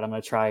this out. I'm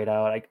going to try it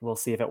out. We'll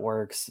see if it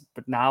works.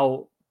 But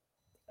now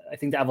I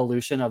think the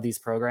evolution of these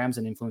programs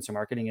and influencer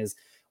marketing is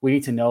we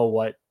need to know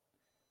what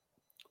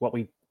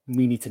we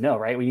need to know,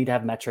 right? We need to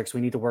have metrics.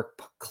 We need to work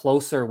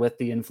closer with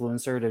the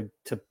influencer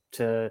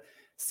to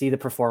see the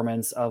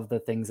performance of the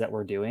things that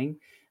we're doing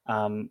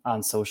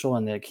on social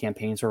and the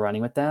campaigns we're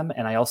running with them.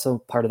 And I also,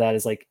 part of that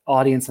is like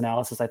audience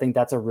analysis. I think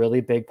that's a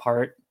really big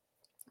part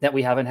that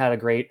we haven't had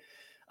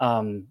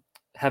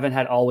haven't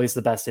had always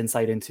the best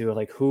insight into,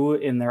 like who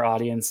in their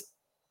audience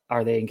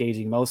are they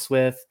engaging most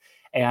with?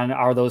 And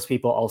are those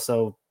people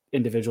also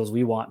individuals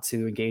we want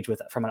to engage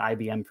with from an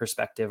IBM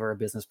perspective or a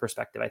business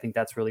perspective? I think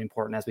that's really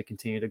important as we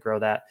continue to grow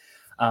that.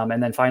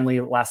 And then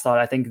finally, last thought,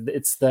 I think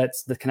it's the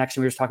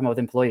connection we were just talking about with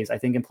employees. I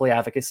think employee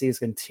advocacy is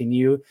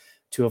continue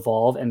to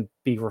evolve and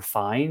be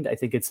refined. I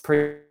think it's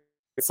pretty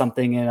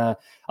something in a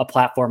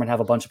platform and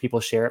have a bunch of people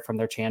share it from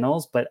their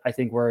channels. But I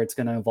think where it's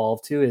going to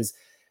evolve to is,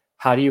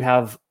 how do you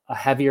have a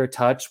heavier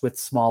touch with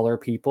smaller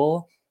group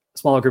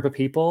of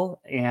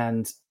people,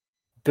 and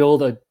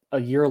build a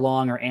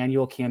year-long or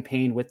annual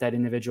campaign with that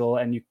individual,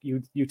 and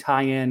you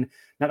tie in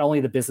not only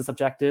the business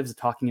objectives,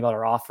 talking about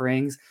our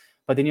offerings,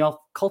 but then you have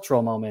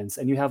cultural moments,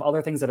 and you have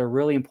other things that are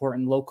really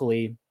important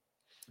locally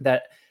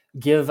that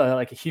give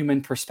a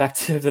human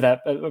perspective to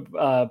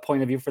that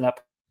point of view for that.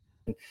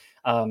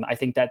 I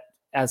think that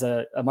as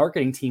a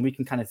marketing team, we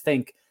can kind of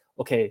think,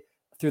 okay,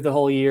 through the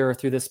whole year,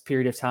 through this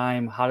period of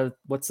time,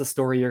 what's the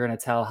story you're going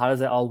to tell? How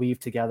does it all weave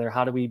together?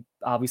 How do we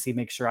obviously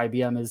make sure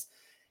IBM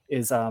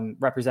is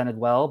represented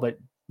well, but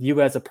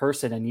you as a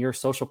person and your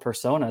social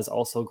persona is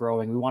also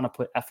growing? We want to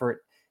put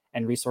effort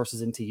and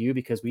resources into you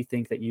because we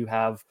think that you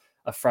have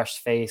a fresh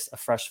face, a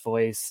fresh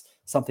voice,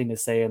 something to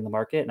say in the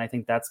market. And I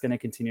think that's going to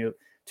continue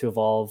to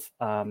evolve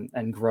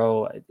and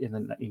grow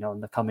in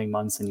the coming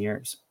months and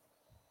years.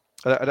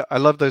 I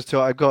love those two.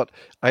 I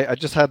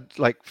just had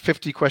like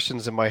 50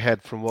 questions in my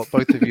head from what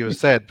both of you have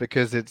said,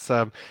 because it's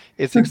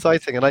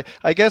exciting. And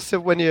I guess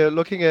when you're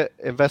looking at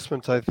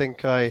investment, I think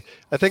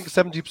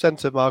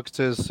 70% of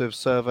marketers have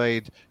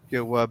surveyed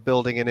were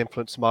building in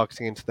influencer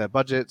marketing into their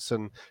budgets.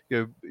 And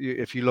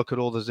if you look at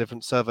all those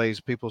different surveys,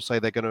 people say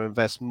they're going to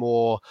invest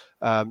more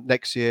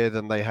next year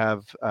than they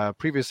have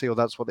previously, or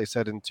that's what they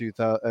said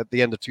at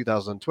the end of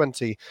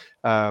 2020.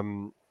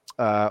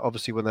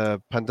 Obviously, when the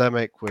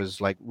pandemic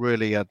was like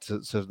really at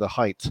sort of the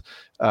height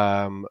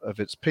of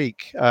its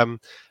peak.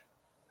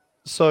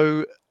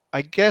 So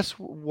I guess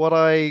what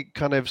I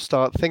kind of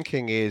start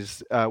thinking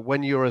is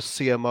when you're a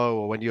CMO,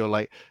 or when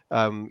you're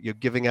you're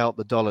giving out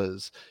the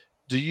dollars,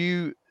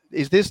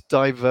 is this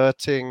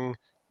diverting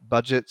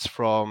budgets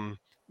from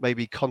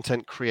maybe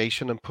content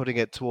creation and putting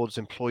it towards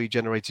employee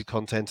generated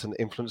content and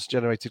influencer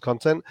generated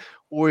content?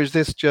 Or is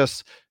this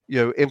just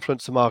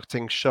influencer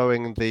marketing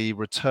showing the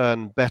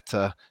return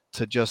better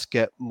to just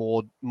get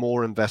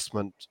more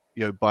investment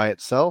by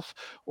itself?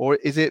 Or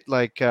is it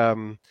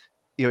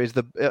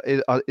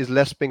is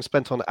less being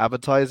spent on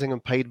advertising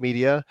and paid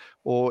media,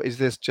 or is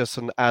this just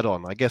an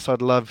add-on? I guess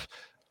I'd love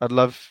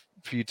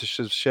for you to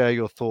share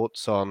your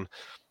thoughts on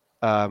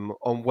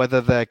whether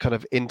they're kind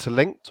of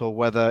interlinked, or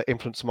whether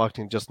influencer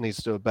marketing just needs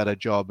to do a better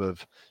job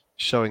of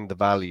showing the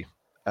value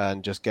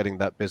and just getting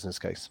that business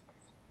case.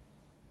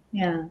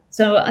 Yeah.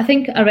 So I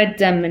think I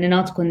read in an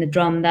article in the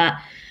Drum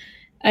that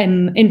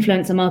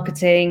influencer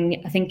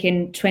marketing, I think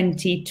in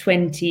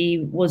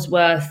 2020 was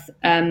worth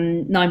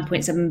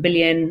 9.7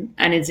 billion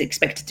and is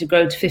expected to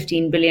grow to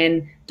 $15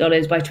 billion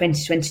by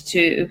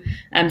 2022.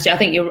 So I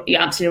think you're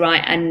absolutely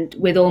right. And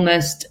with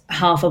almost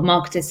half of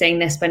marketers saying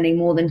they're spending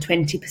more than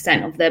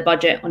 20% of their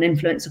budget on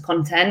influencer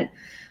content.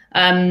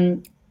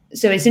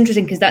 So it's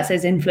interesting because that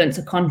says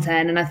influencer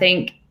content. And I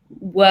think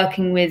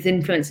working with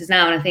influencers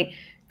now, and I think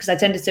because I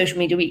attended Social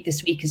Media Week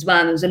this week as well,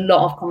 and there was a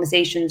lot of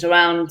conversations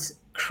around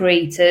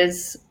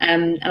creators,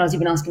 and I was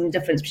even asking the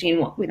difference between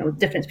the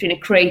difference between a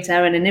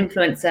creator and an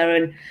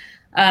influencer,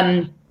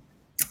 and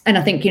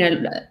I think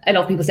a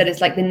lot of people said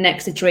it's like the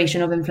next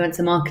iteration of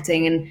influencer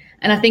marketing,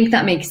 and I think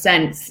that makes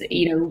sense.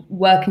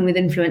 Working with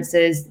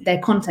influencers,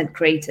 they're content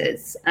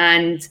creators,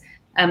 and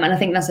I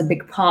think that's a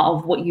big part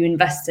of what you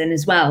invest in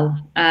as well.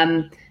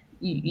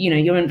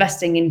 You're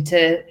investing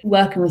into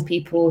working with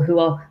people who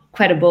are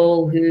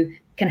credible, who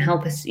can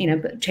help us,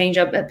 change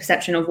our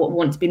perception of what we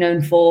want to be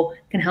known for,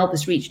 can help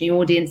us reach new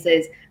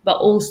audiences. But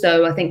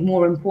also, I think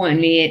more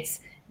importantly,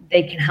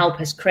 they can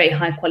help us create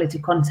high quality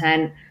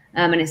content.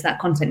 And it's that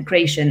content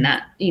creation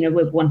that,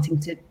 we're wanting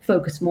to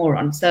focus more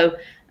on. So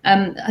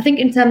I think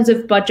in terms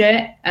of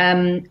budget,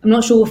 I'm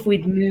not sure if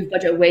we'd move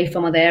budget away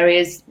from other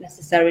areas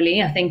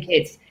necessarily. I think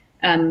it's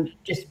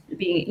just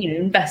being,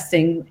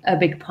 investing a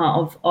big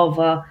part of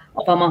our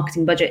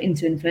marketing budget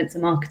into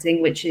influencer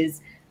marketing, which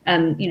is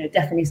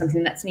definitely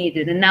something that's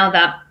needed. And now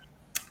that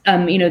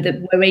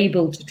that we're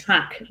able to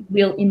track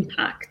real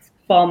impact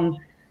from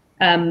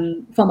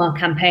our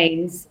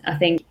campaigns, I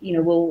think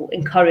we'll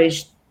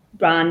encourage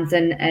brands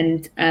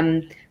and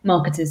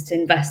marketers to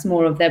invest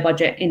more of their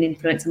budget in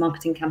influencer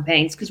marketing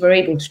campaigns, because we're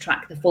able to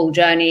track the full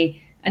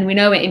journey and we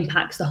know it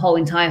impacts the whole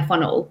entire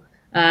funnel.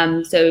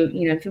 So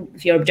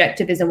if your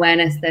objective is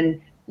awareness,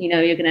 then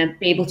you're going to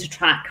be able to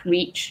track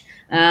reach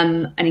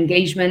and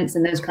engagements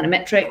and those kind of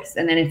metrics.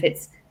 And then if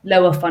it's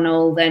lower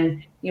funnel,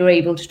 then you're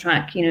able to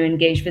track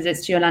engaged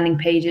visits to your landing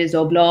pages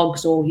or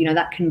blogs, or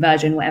that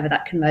conversion, whatever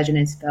that conversion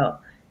is for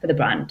the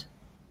brand.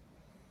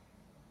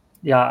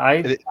 Yeah,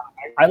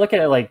 I look at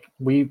it like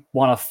we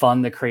want to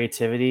fund the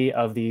creativity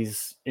of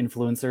these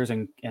influencers,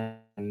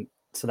 and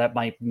so that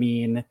might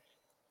mean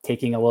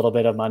taking a little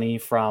bit of money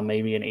from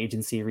maybe an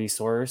agency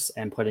resource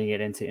and putting it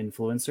into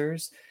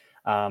influencers.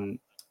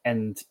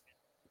 And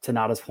to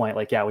Nada's point,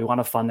 we want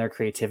to fund their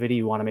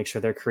creativity. We want to make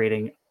sure they're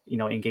creating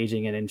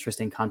engaging and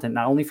interesting content,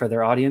 not only for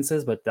their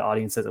audiences, but the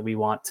audiences that we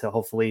want to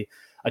hopefully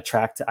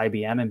attract to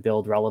IBM and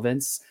build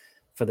relevance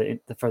for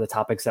the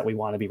topics that we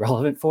want to be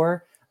relevant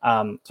for.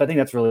 So I think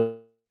that's really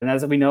And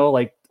as we know,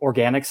 like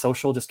organic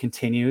social just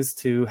continues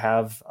to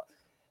have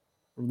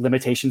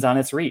limitations on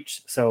its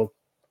reach. So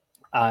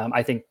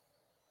I think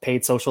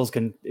paid socials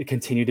can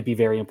continue to be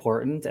very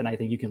important. And I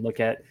think you can look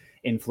at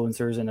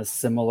influencers in a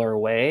similar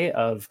way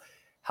of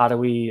how do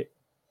we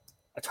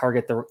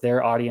target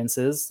their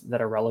audiences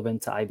that are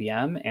relevant to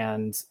IBM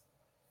and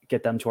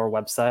get them to our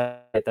website,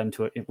 get them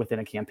to it within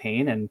a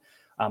campaign, and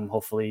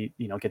hopefully,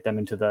 get them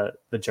into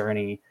the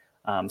journey.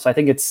 So I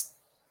think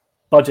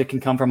budget can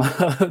come from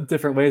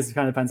different ways. It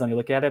kind of depends on how you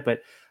look at it.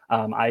 But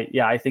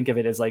I think of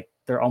it as like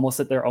they're almost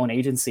at their own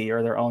agency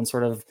or their own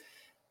sort of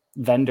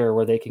vendor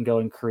where they can go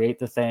and create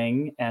the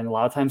thing. And a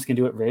lot of times can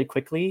do it very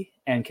quickly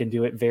and can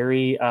do it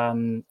very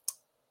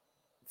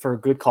for a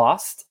good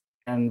cost.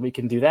 And we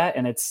can do that.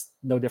 And it's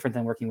no different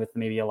than working with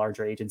maybe a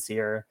larger agency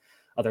or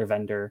other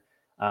vendor,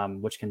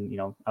 which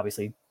can,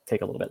 obviously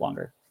take a little bit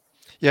longer.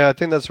 Yeah, I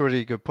think that's a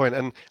really good point.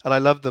 And I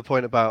love the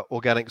point about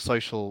organic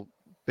social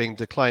being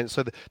declined.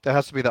 So there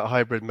has to be that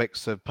hybrid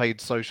mix of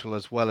paid social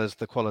as well as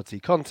the quality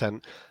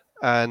content.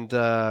 And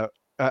I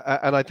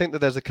think that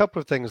there's a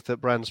couple of things that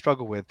brands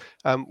struggle with.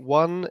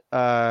 One,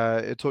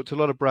 it talked to a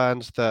lot of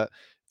brands that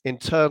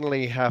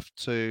internally have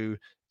to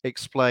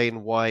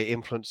explain why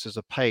influencers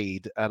are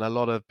paid, and a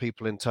lot of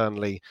people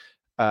internally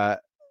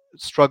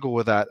struggle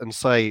with that and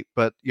say,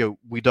 but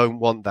we don't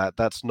want that.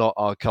 That's not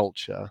our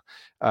culture,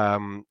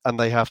 and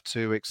they have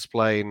to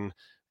explain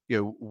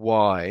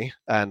why,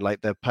 and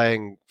like they're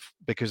paying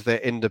because they're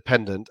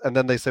independent, and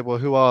then they say, well,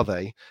 who are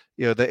they?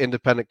 They're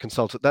independent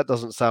consultant. That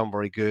doesn't sound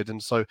very good.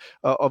 And so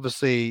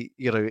obviously,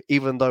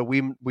 even though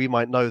we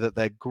might know that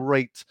they're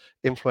great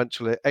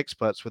influential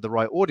experts with the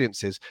right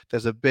audiences,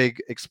 there's a big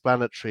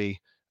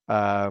explanatory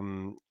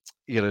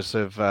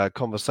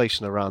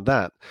conversation around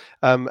that.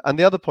 And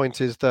the other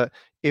point is that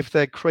if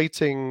they're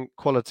creating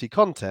quality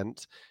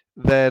content,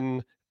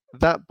 then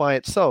that by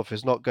itself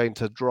is not going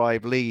to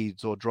drive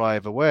leads or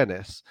drive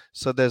awareness.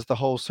 So there's the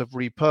whole sort of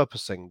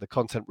repurposing, the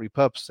content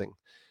repurposing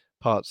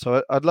part.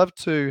 So I'd love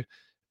to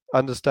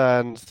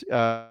understand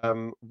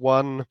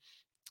one,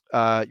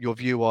 your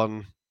view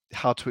on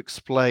how to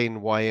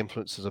explain why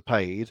influencers are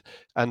paid,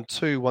 and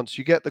two, once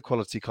you get the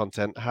quality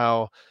content,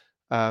 how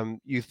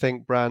you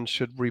think brands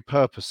should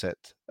repurpose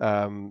it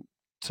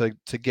to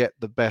get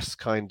the best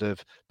kind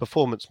of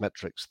performance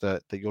metrics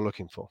that you're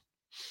looking for.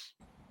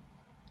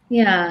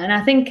 Yeah, and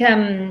I think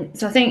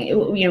so. I think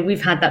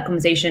we've had that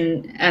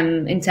conversation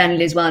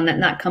internally as well,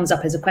 and that comes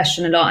up as a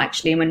question a lot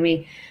actually when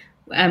we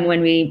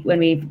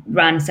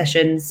ran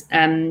sessions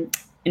in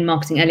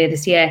marketing earlier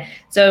this year.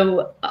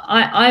 So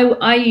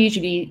I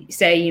usually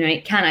say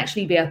it can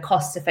actually be a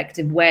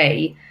cost-effective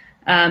way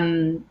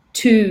to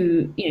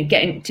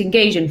to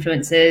engage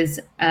influencers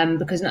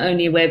because not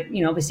only we're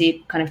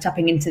obviously kind of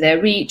tapping into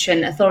their reach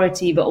and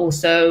authority, but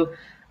also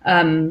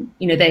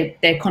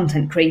they're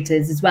content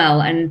creators as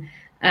well. And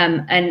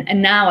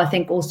now I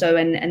think also,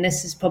 and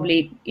this is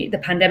probably, the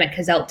pandemic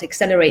has helped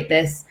accelerate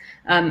this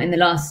in the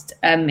last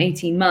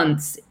 18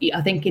 months.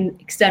 I think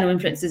external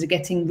influencers are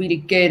getting really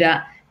good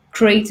at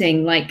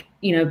creating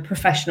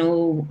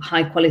professional,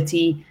 high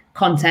quality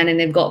content, and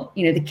they've got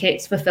the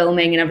kits for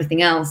filming and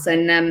everything else.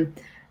 And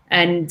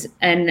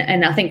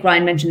I think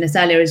Ryan mentioned this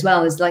earlier as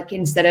well, is like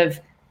instead of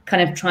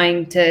kind of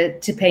trying to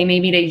pay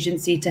maybe an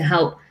agency to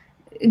help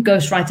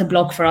ghostwrite a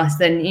blog for us,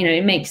 then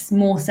it makes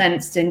more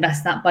sense to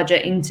invest that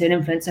budget into an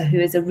influencer who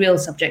is a real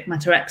subject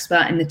matter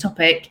expert in the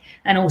topic,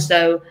 and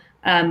also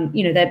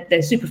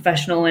they're super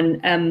professional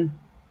and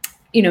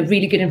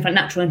really good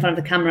natural in front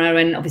of the camera,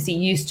 and obviously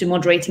used to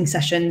moderating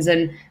sessions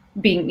and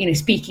being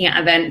speaking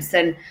at events.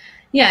 And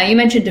yeah, you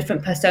mentioned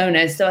different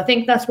personas, so I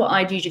think that's what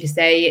I'd usually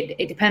say.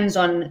 It depends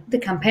on the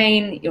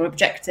campaign, your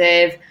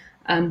objective,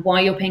 why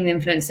you're paying the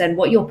influencer, and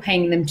what you're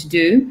paying them to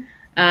do.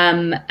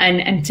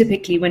 And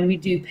typically when we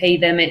do pay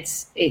them,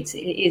 it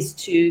is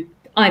to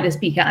either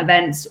speak at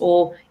events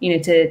or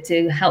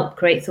to help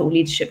create thought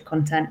leadership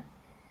content.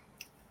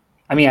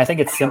 I mean, I think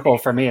it's simple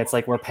for me. It's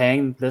like we're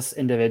paying this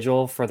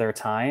individual for their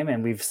time,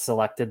 and we've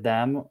selected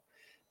them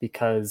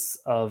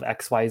because of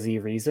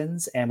XYZ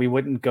reasons, and we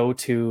wouldn't go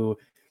to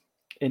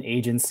an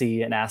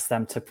agency and ask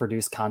them to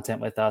produce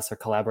content with us or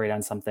collaborate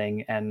on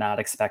something and not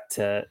expect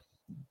to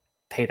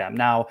pay them.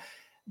 Now,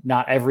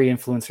 not every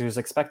influencer is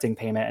expecting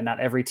payment, and not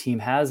every team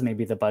has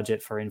maybe the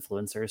budget for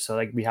influencers.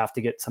 So we have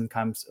to get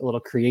sometimes a little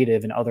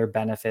creative in other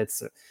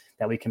benefits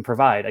that we can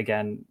provide.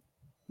 Again,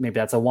 maybe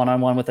that's a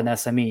one-on-one with an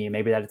SME.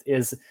 Maybe that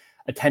is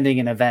attending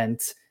an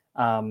event.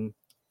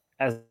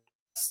 As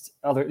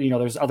other,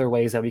 there's other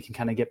ways that we can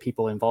kind of get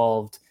people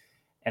involved,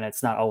 and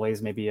it's not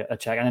always maybe a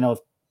check. And I know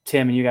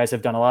Tim and you guys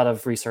have done a lot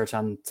of research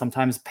on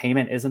sometimes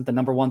payment isn't the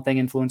number one thing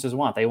influencers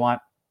want. They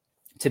want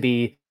to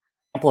be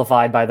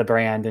amplified by the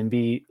brand and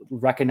be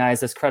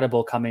recognized as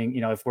credible coming,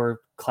 if we're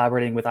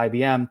collaborating with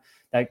IBM,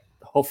 that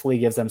hopefully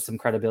gives them some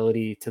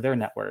credibility to their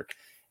network.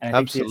 And I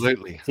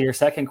Absolutely. To your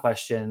second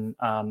question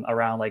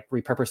around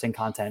repurposing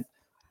content,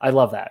 I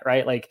love that,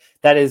 right?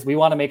 That is, we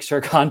want to make sure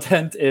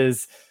content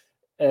has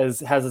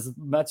as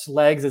much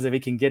legs as we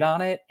can get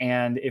on it.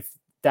 And if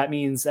that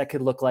means that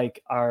could look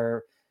like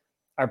our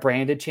our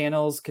branded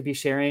channels could be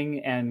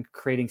sharing and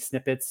creating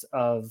snippets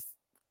of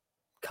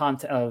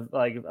content of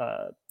like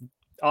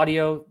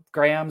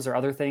audiograms or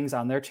other things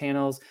on their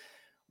channels.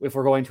 If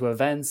we're going to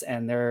events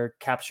and they're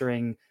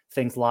capturing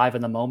things live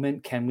in the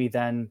moment, can we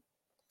then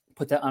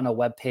put that on a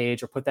web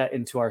page or put that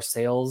into our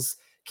sales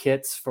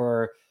kits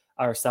for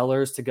our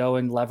sellers to go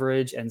and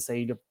leverage and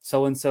say,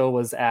 so-and-so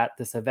was at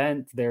this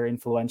event, they're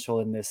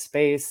influential in this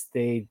space,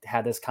 they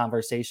had this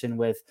conversation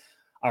with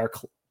our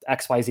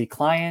XYZ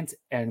client,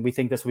 and we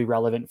think this will be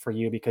relevant for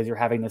you because you're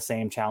having the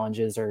same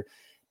challenges or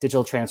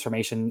digital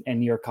transformation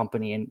in your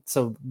company. And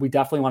so we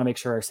definitely want to make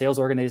sure our sales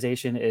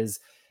organization is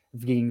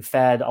being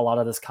fed a lot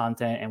of this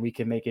content, and we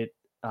can make it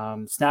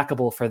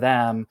snackable for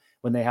them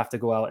when they have to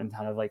go out and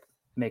kind of like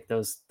make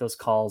those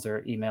calls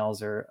or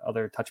emails or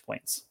other touch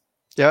points.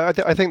 Yeah,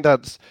 I think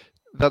that's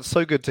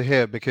so good to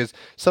hear, because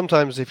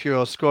sometimes if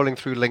you're scrolling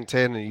through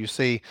LinkedIn and you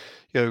see,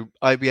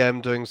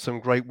 IBM doing some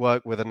great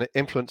work with an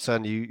influencer,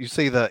 and you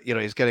see that,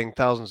 he's getting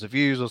thousands of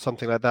views or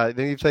something like that,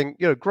 then you think,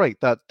 great,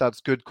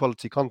 that's good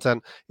quality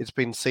content. It's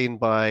been seen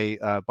by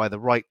the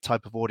right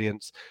type of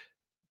audience.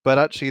 But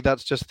actually,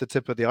 that's just the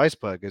tip of the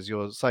iceberg, as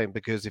you're saying,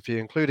 because if you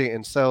include it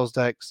in sales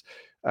decks,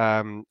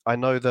 I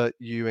know that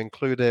you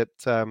include it,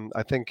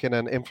 I think, in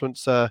an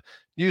influencer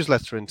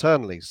newsletter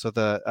internally, so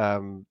that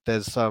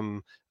there's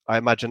some, I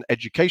imagine,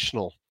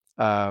 educational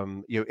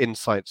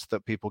insights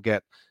that people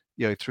get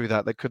through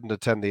that couldn't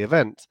attend the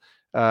event.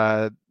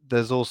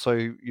 There's also,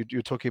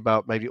 you're talking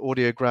about maybe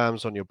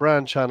audiograms on your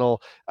brand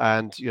channel,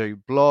 and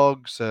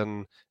blogs,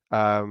 and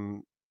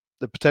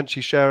the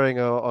potentially sharing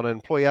on an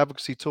employee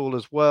advocacy tool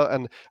as well.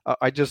 And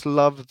I just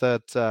love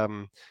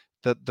that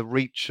that the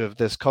reach of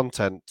this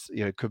content,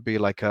 could be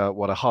like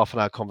a half an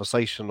hour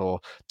conversation or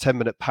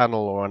 10-minute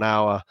panel or an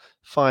hour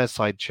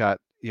fireside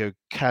chat,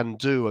 can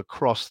do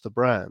across the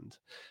brand.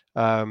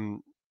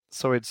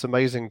 So it's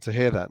amazing to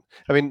hear that.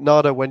 I mean,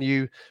 Nada, when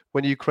you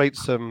create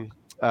some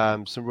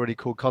really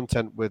cool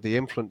content with the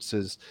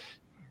influencers,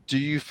 do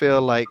you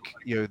feel like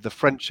the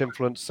French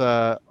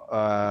influencer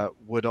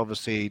would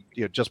obviously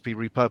just be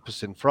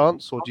repurposed in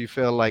France, or do you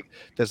feel like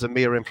there's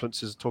EMEA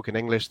influencers talking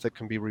English that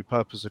can be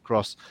repurposed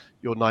across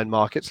your 9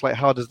 markets? Like,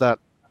 how does that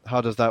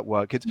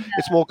work?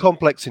 It's more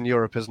complex in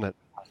Europe, isn't it?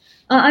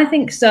 I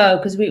think so,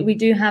 because we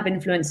do have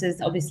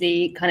influencers,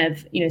 obviously, kind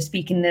of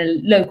speaking the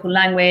local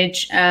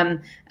language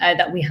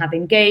that we have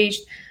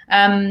engaged.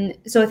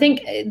 So I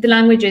think the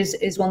language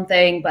is one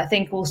thing, but I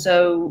think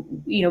also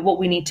what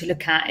we need to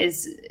look at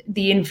is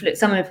the influence.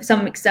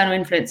 Some external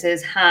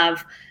influencers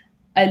have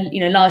a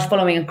large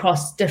following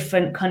across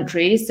different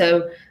countries.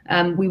 So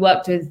we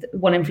worked with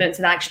one influencer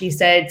that actually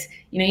said,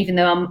 even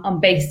though I'm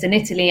based in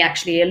Italy,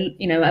 actually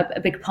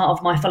a big part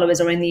of my followers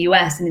are in the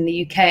US and in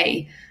the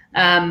UK.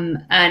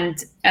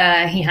 And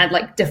he had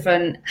like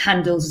different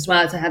handles as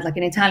well. So I had like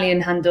an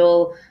Italian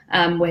handle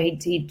where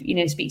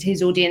he'd speak to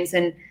his audience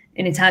in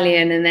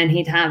Italian, and then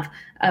he'd have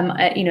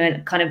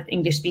kind of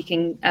English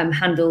speaking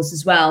handles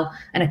as well,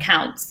 and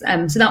accounts.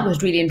 So that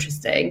was really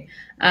interesting.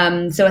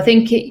 So I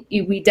think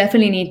we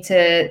definitely need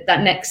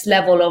that next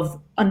level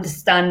of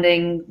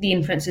understanding the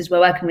influencers we're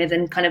working with,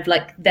 and kind of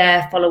like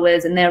their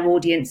followers and their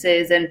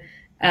audiences, and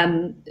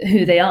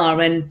who they are,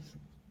 and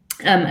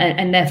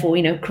therefore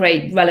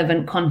create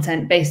relevant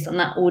content based on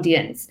that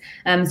audience.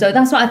 So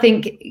that's what I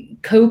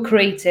think.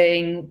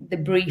 Co-creating the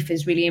brief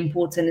is really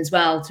important as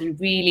well, to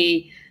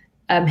really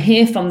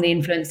hear from the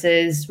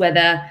influencers,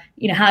 whether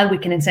how we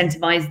can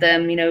incentivize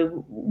them,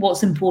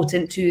 what's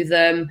important to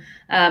them.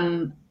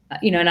 And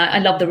I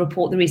love the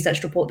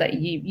research report that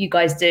you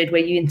guys did,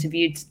 where you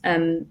interviewed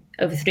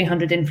over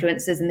 300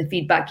 influencers and the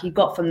feedback you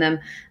got from them.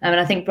 And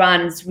I think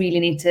brands really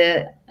need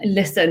to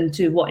listen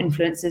to what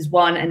influencers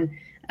want, and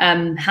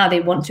how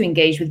they want to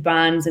engage with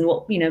brands, and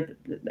what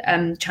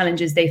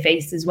challenges they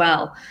face as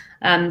well.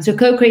 So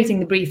co-creating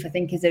the brief, I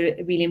think, is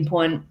a really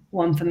important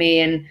one for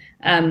me.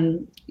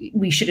 And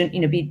we shouldn't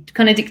be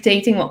kind of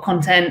dictating what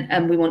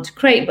content we want to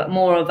create, but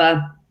more of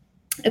a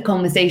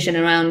conversation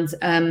around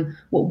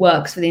what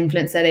works for the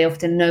influencer. They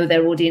often know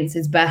their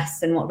audiences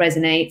best and what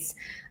resonates.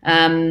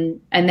 And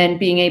then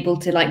being able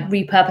to like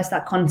repurpose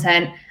that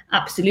content,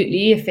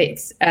 absolutely, if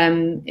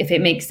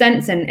it makes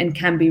sense and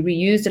can be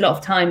reused. A lot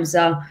of times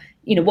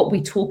what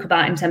we talk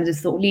about in terms of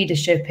thought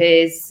leadership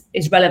is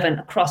relevant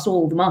across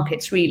all the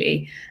markets,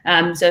 really.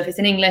 So if it's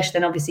in English,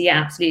 then obviously, yeah,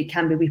 absolutely, it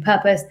can be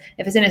repurposed.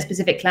 If it's in a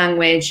specific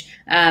language,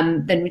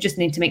 then we just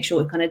need to make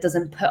sure it kind of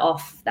doesn't put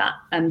off that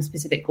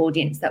specific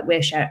audience that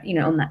we're sharing,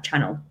 on that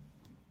channel.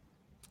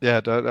 Yeah,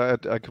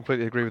 I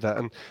completely agree with that.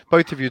 And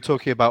both of you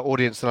talking about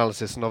audience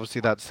analysis, and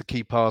obviously that's the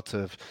key part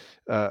of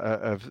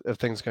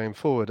things going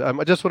forward. I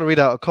just want to read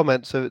out a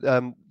comment. So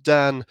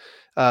Dan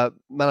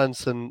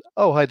Mallinson,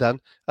 oh, hi Dan.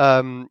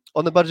 On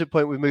the budget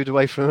point, we've moved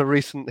away from a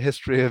recent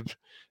history of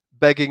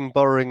begging,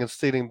 borrowing, and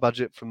stealing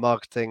budget from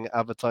marketing,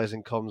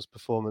 advertising, comms,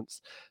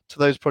 performance, to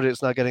those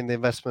projects now getting the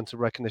investment and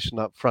recognition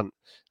up front.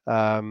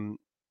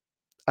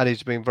 And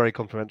he's been very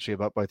complimentary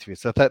about both of you.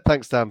 So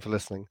thanks, Dan, for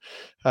listening.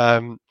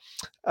 So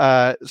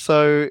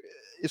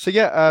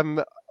yeah,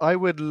 I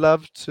would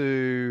love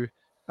to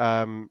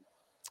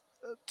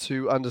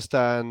to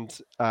understand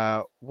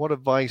what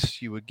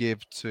advice you would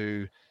give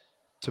to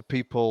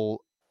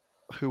people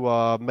who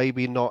are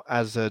maybe not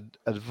as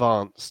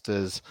advanced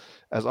as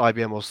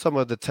IBM or some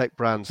of the tech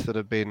brands that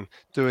have been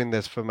doing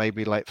this for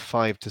maybe like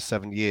 5 to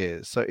 7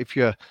 years. So if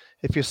you're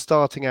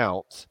starting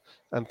out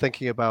and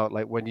thinking about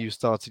like when you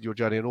started your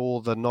journey and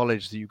all the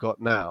knowledge that you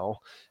got now,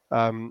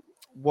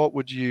 what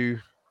would you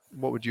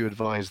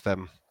advise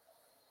them?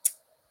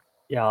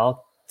 Yeah,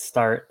 I'll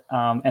start.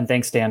 And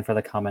thanks, Dan, for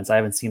the comments. I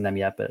haven't seen them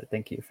yet, but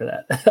thank you for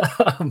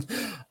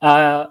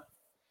that.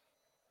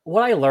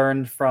 What I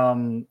learned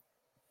from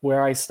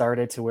where I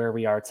started to where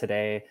we are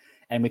today,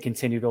 and we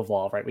continue to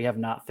evolve, right? We have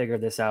not figured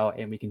this out,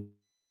 and we can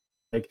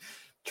like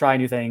try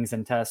new things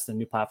and test and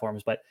new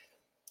platforms. But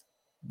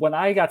when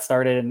I got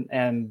started,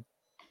 and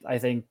I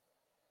think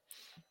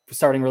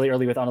starting really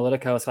early with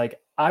Analytico, it's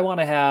like I want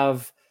to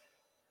have,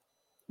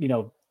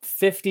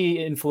 50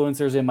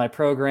 influencers in my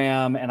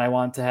program, and I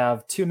want to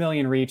have 2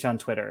 million reach on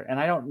Twitter. And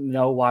I don't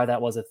know why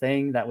that was a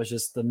thing. That was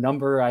just the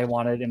number I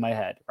wanted in my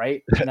head,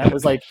 right? And that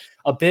was like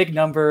a big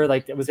number,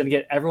 like it was going to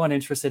get everyone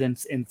interested in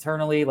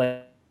internally.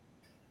 Like,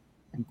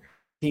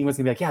 team was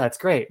going to be like, yeah, that's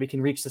great. We can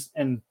reach this.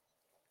 And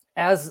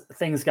as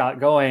things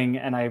got going,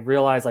 and I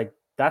realized like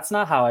that's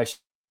not how I should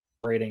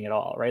be operating at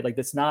all, right? Like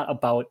it's not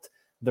about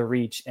the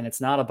reach, and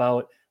it's not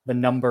about the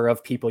number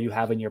of people you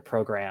have in your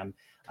program.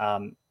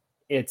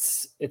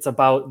 It's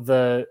about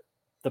the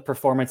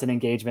performance and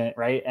engagement,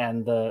 right?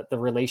 And the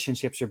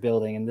relationships you're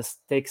building. And this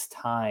takes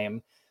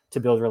time to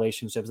build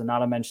relationships. And not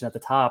to mention at the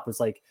top was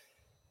like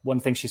one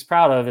thing she's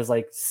proud of is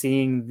like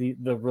seeing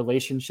the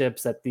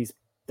relationships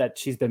that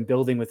she's been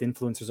building with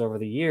influencers over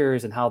the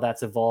years, and how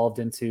that's evolved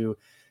into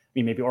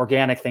maybe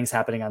organic things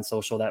happening on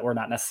social that we're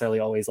not necessarily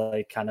always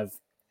like kind of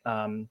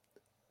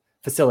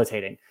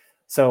facilitating.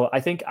 So I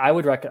think I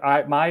would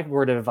my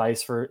word of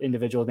advice for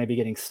individuals maybe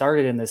getting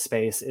started in this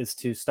space is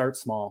to start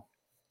small,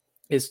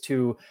 is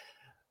to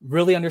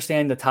really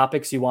understand the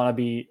topics you want to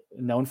be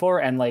known for,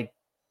 and like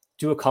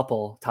do a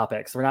couple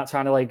topics. We're not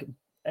trying to like,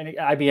 and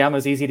IBM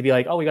is easy to be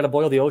like, oh, we got to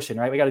boil the ocean,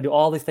 right? We got to do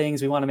all these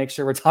things. We want to make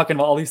sure we're talking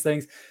about all these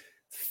things.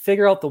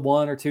 Figure out the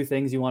one or two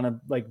things you want to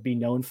like be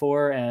known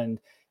for and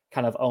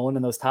kind of own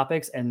in those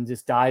topics, and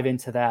just dive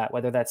into that,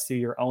 whether that's through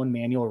your own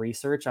manual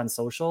research on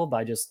social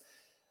by just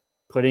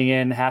putting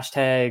in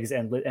hashtags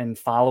and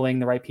following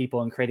the right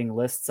people and creating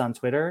lists on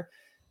Twitter,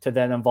 to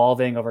then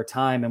evolving over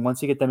time. And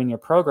once you get them in your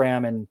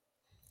program and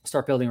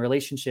start building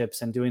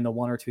relationships and doing the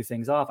one or two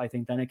things off, I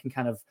think then it can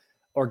kind of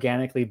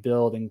organically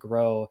build and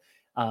grow.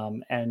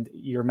 And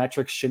your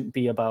metrics shouldn't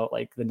be about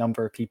like the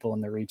number of people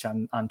and the reach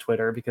on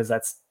Twitter, because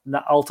that's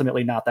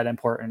ultimately not that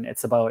important.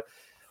 It's about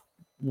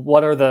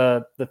what are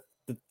the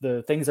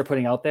things they're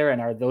putting out there, and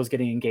are those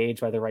getting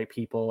engaged by the right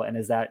people? And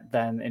is that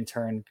then in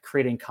turn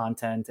creating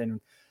content and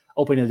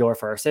opening the door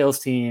for our sales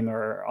team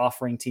or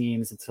offering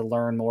teams to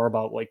learn more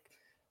about like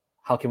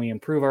how can we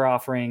improve our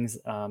offerings?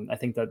 I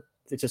think that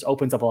it just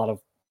opens up a lot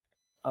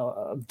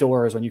of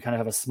doors when you kind of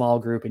have a small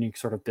group and you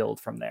sort of build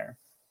from there.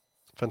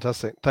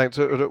 Fantastic. Thanks.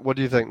 What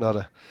do you think,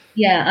 Nada?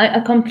 Yeah, I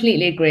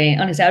completely agree.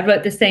 Honestly, I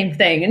wrote the same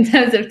thing in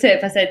terms of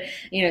tip. I said,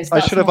 I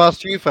should have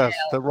asked you first.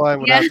 That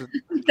Ryan would have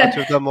to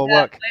have done more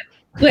work.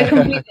 We're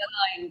completely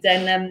aligned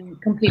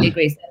and completely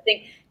agree. So I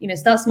think,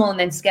 start small and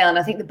then scale. And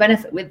I think the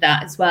benefit with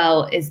that as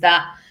well is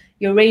that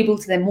you're able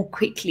to then more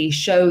quickly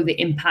show the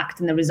impact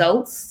and the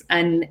results.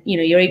 And,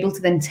 you're able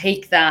to then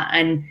take that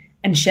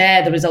and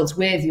share the results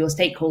with your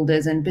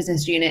stakeholders and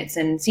business units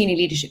and senior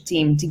leadership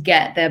team to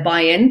get their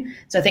buy-in.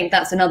 So I think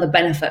that's another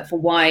benefit for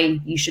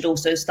why you should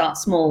also start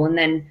small and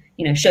then,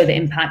 show the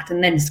impact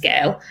and then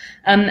scale.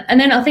 And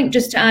then I think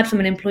just to add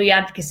from an employee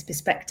advocacy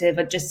perspective,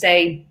 I'd just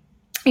say,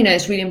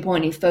 it's really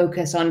important you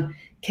focus on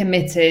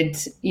committed,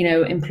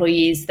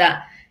 employees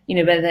that,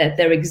 whether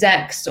they're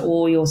execs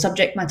or your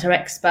subject matter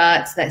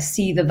experts that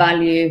see the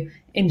value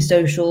in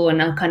social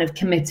and are kind of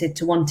committed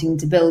to wanting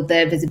to build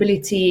their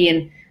visibility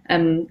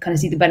and kind of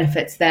see the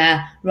benefits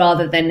there,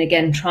 rather than,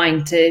 again,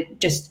 trying to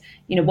just,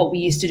 what we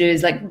used to do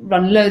is like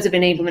run loads of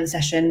enablement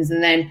sessions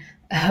and then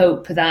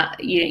hope that,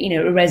 it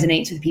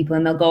resonates with people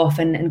and they'll go off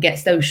and get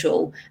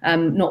social,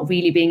 not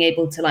really being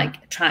able to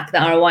like track the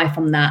ROI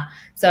from that.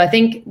 So I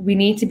think we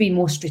need to be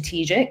more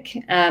strategic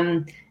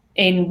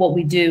in what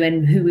we do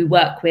and who we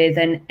work with,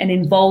 and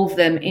involve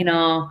them in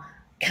our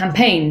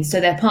campaigns,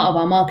 so they're part of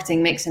our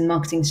marketing mix and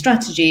marketing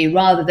strategy,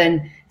 rather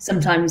than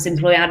sometimes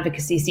employee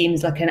advocacy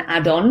seems like an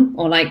add-on,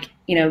 or like,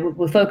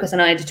 we'll focus on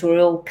our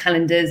editorial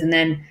calendars and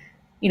then,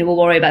 we'll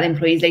worry about the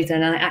employees later.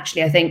 And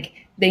I think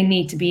they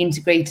need to be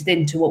integrated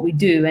into what we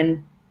do.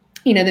 And,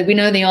 that we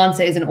know the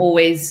answer isn't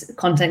always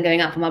content going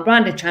out from our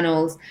branded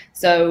channels.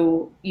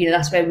 So,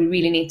 that's where we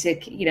really need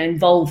to,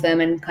 involve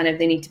them, and kind of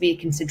they need to be a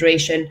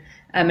consideration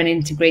and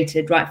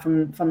integrated right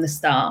from the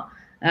start.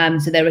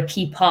 So they're a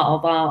key part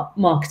of our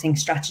marketing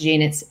strategy,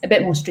 and it's a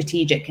bit more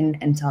strategic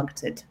and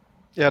targeted.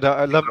 Yeah, no,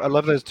 I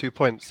love those 2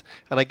 points.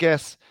 And I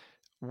guess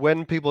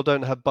when people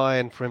don't have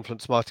buy-in for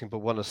influence marketing but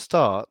want to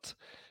start,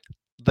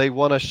 they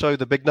want to show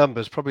the big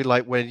numbers. Probably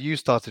like when you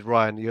started,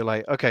 Ryan, you're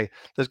like, okay,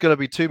 there's going to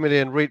be 2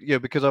 million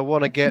because I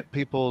want to get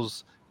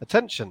people's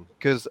attention,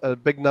 because a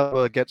big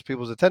number gets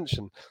people's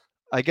attention.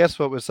 I guess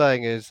what we're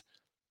saying is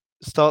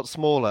start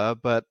smaller,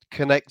 but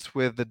connect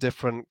with the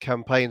different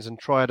campaigns and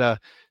try to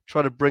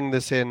bring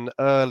this in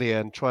earlier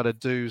and try to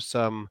do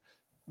some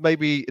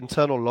maybe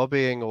internal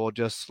lobbying, or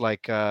just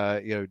like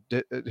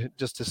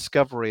just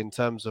discovery in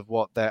terms of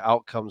what their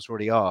outcomes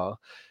really are,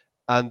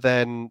 and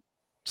then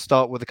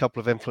start with a couple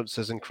of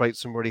influencers and create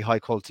some really high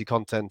quality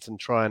content and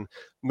try and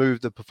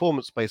move the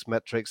performance based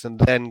metrics and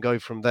then go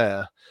from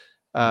there.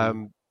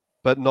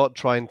 But not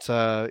trying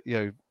to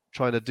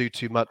trying to do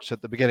too much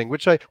at the beginning,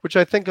 which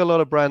I think a lot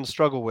of brands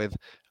struggle with.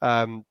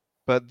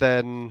 But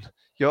then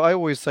I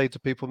always say to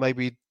people,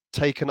 maybe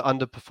take an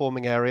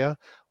underperforming area,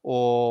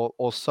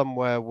 or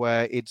somewhere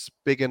where it's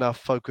big enough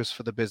focus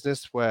for the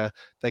business, where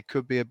there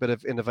could be a bit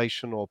of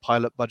innovation or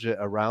pilot budget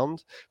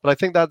around. But I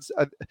think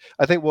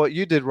I think what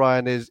you did,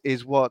 Ryan,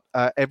 is what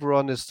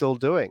everyone is still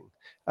doing,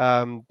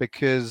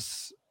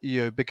 because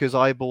because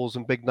eyeballs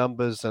and big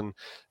numbers, and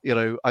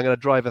I'm going to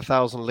drive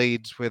 1,000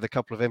 leads with a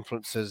couple of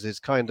influencers is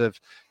kind of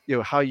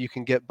how you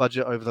can get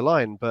budget over the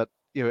line. But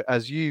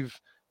as you've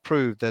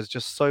proved, there's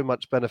just so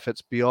much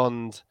benefits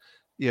beyond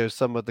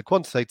some of the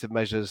quantitative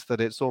measures,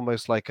 that it's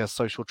almost like a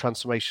social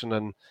transformation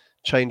and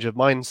change of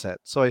mindset.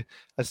 So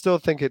I still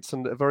think it's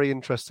a very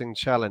interesting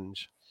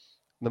challenge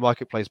in the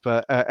marketplace.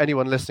 But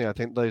anyone listening, I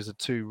think those are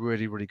two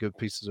really, really good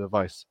pieces of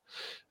advice.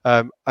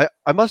 I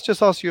must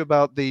just ask you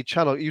about the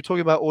channel. You're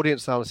talking about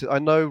audience analysis. I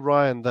know,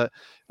 Ryan, that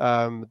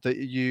that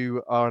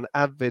you are an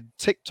avid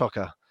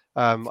TikToker.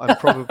 I'm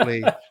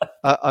probably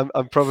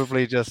I'm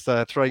probably just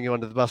throwing you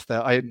under the bus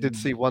there. I did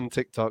see one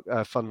TikTok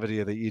fun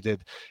video that you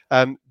did.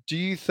 Do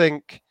you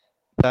think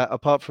that,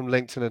 apart from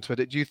LinkedIn and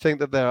Twitter, do you think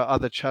that there are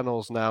other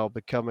channels now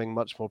becoming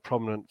much more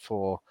prominent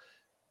for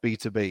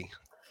B2B?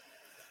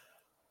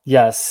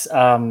 Yes.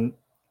 I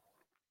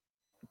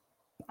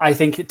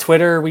think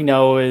Twitter, we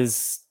know,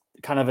 is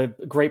kind of a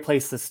great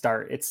place to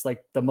start. It's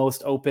like the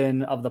most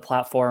open of the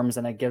platforms,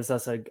 and it gives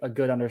us a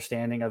good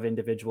understanding of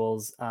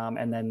individuals.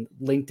 And then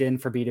LinkedIn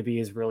for B2B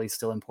is really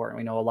still important.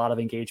 We know a lot of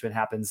engagement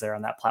happens there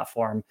on that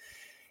platform,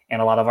 and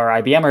a lot of our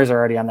IBMers are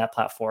already on that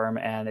platform,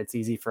 and it's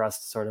easy for us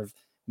to sort of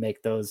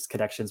make those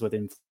connections with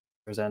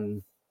influencers,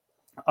 and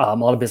a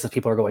lot of business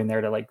people are going there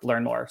to like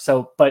learn more.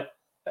 So, but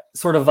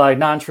sort of a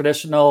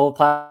non-traditional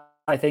platform,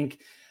 I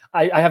think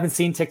I haven't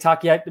seen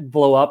TikTok yet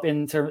blow up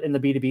in the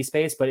B2B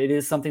space, but it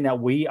is something that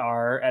we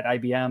are at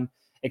IBM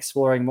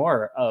exploring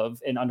more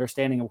of, and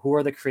understanding who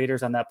are the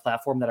creators on that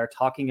platform that are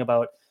talking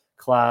about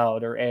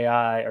cloud or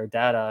AI or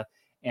data,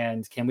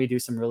 and can we do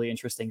some really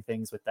interesting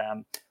things with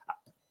them.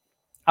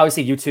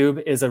 Obviously,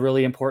 YouTube is a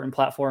really important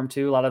platform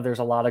too. There's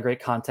a lot of great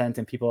content,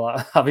 and people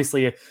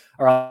obviously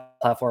are on the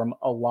platform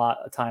a lot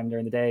of time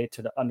during the day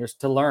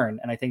to learn.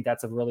 And I think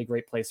that's a really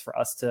great place for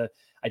us to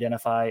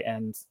identify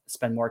and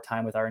spend more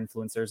time with our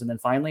influencers. And then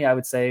finally, I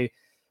would say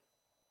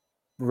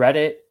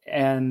Reddit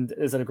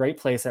is a great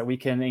place that we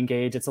can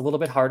engage. It's a little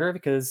bit harder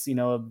because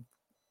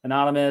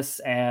anonymous,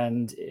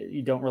 and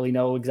you don't really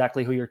know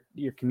exactly who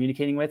you're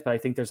communicating with. But I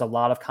think there's a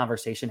lot of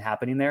conversation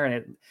happening there,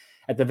 and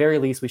at the very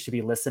least, we should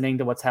be listening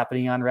to what's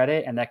happening on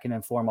Reddit, and that can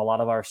inform a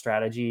lot of our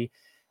strategy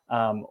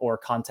or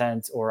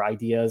content or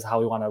ideas, how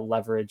we want to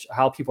leverage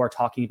how people are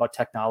talking about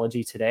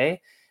technology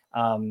today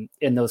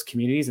in those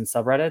communities and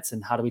subreddits,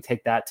 and how do we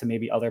take that to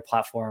maybe other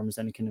platforms,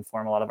 and it can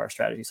inform a lot of our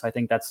strategy. So I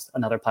think that's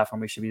another platform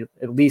we should be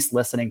at least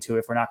listening to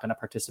if we're not going to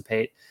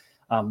participate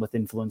with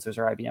influencers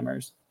or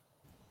IBMers.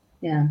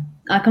 Yeah,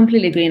 I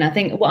completely agree. And I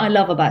think what I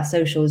love about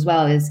social as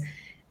well is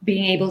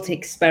being able to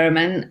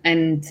experiment,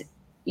 and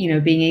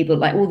being able,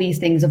 like, all these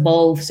things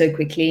evolve so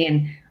quickly.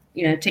 And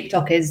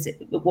TikTok is,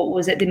 what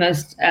was it, the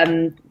most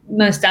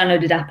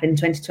downloaded app in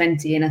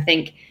 2020, and I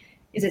think,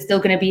 is it still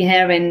going to be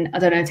here in, I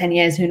don't know, 10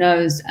 years? Who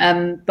knows?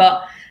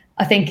 But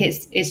I think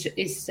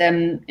it's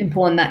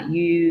important that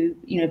you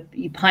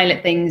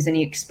pilot things, and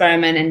you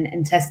experiment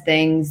and test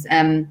things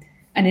and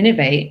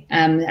innovate.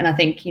 And I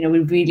think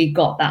we've really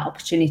got that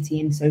opportunity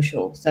in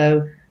social.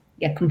 So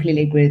yeah,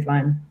 completely agree with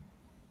Ryan.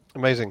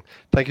 Amazing.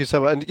 Thank you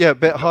so much. And yeah, a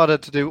bit harder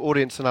to do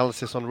audience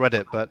analysis on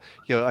Reddit, but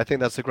I think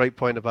that's a great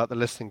point about the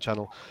listening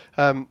channel.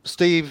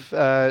 Steve,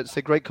 it's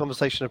a great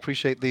conversation. I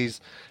appreciate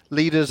these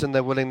leaders and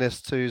their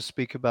willingness to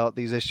speak about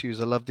these issues.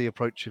 I love the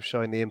approach of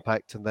showing the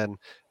impact and then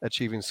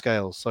achieving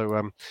scale.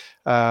 So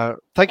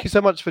thank you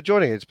so much for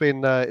joining. It's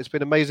been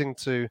amazing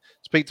to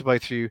speak to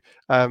both of you.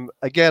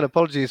 Again,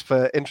 apologies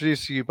for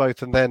introducing you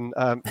both and then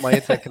my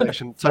internet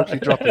connection totally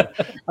dropping.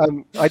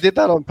 I did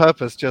that on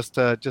purpose just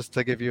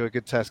to give you a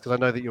good test, because I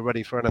know that you're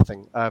ready for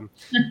anything.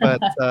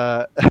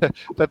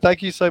 But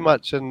thank you so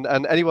much. And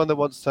anyone that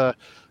wants to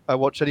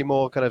watch any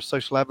more kind of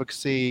social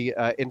advocacy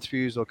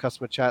interviews or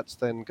customer chats,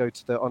 then go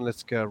to the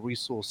Onliska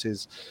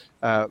resources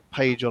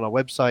page on our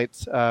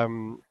website.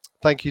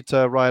 thank you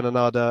to Ryan and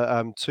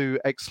Nada, two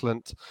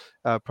excellent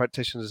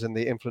practitioners in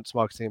the influence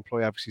marketing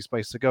employee advocacy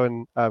space. So go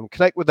and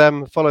connect with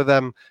them, follow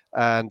them,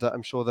 and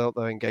I'm sure they'll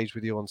engage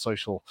with you on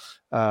social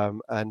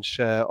and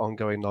share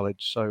ongoing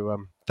knowledge.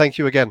 So thank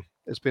you again.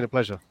 It's been a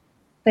pleasure.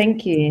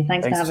 Thank you.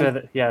 Thanks for having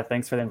me. Yeah,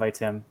 thanks for the invite,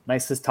 Tim.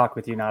 Nice to talk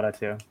with you, Nada,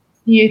 too.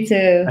 You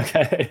too.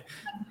 Okay.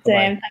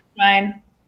 Same. Thanks, Ryan.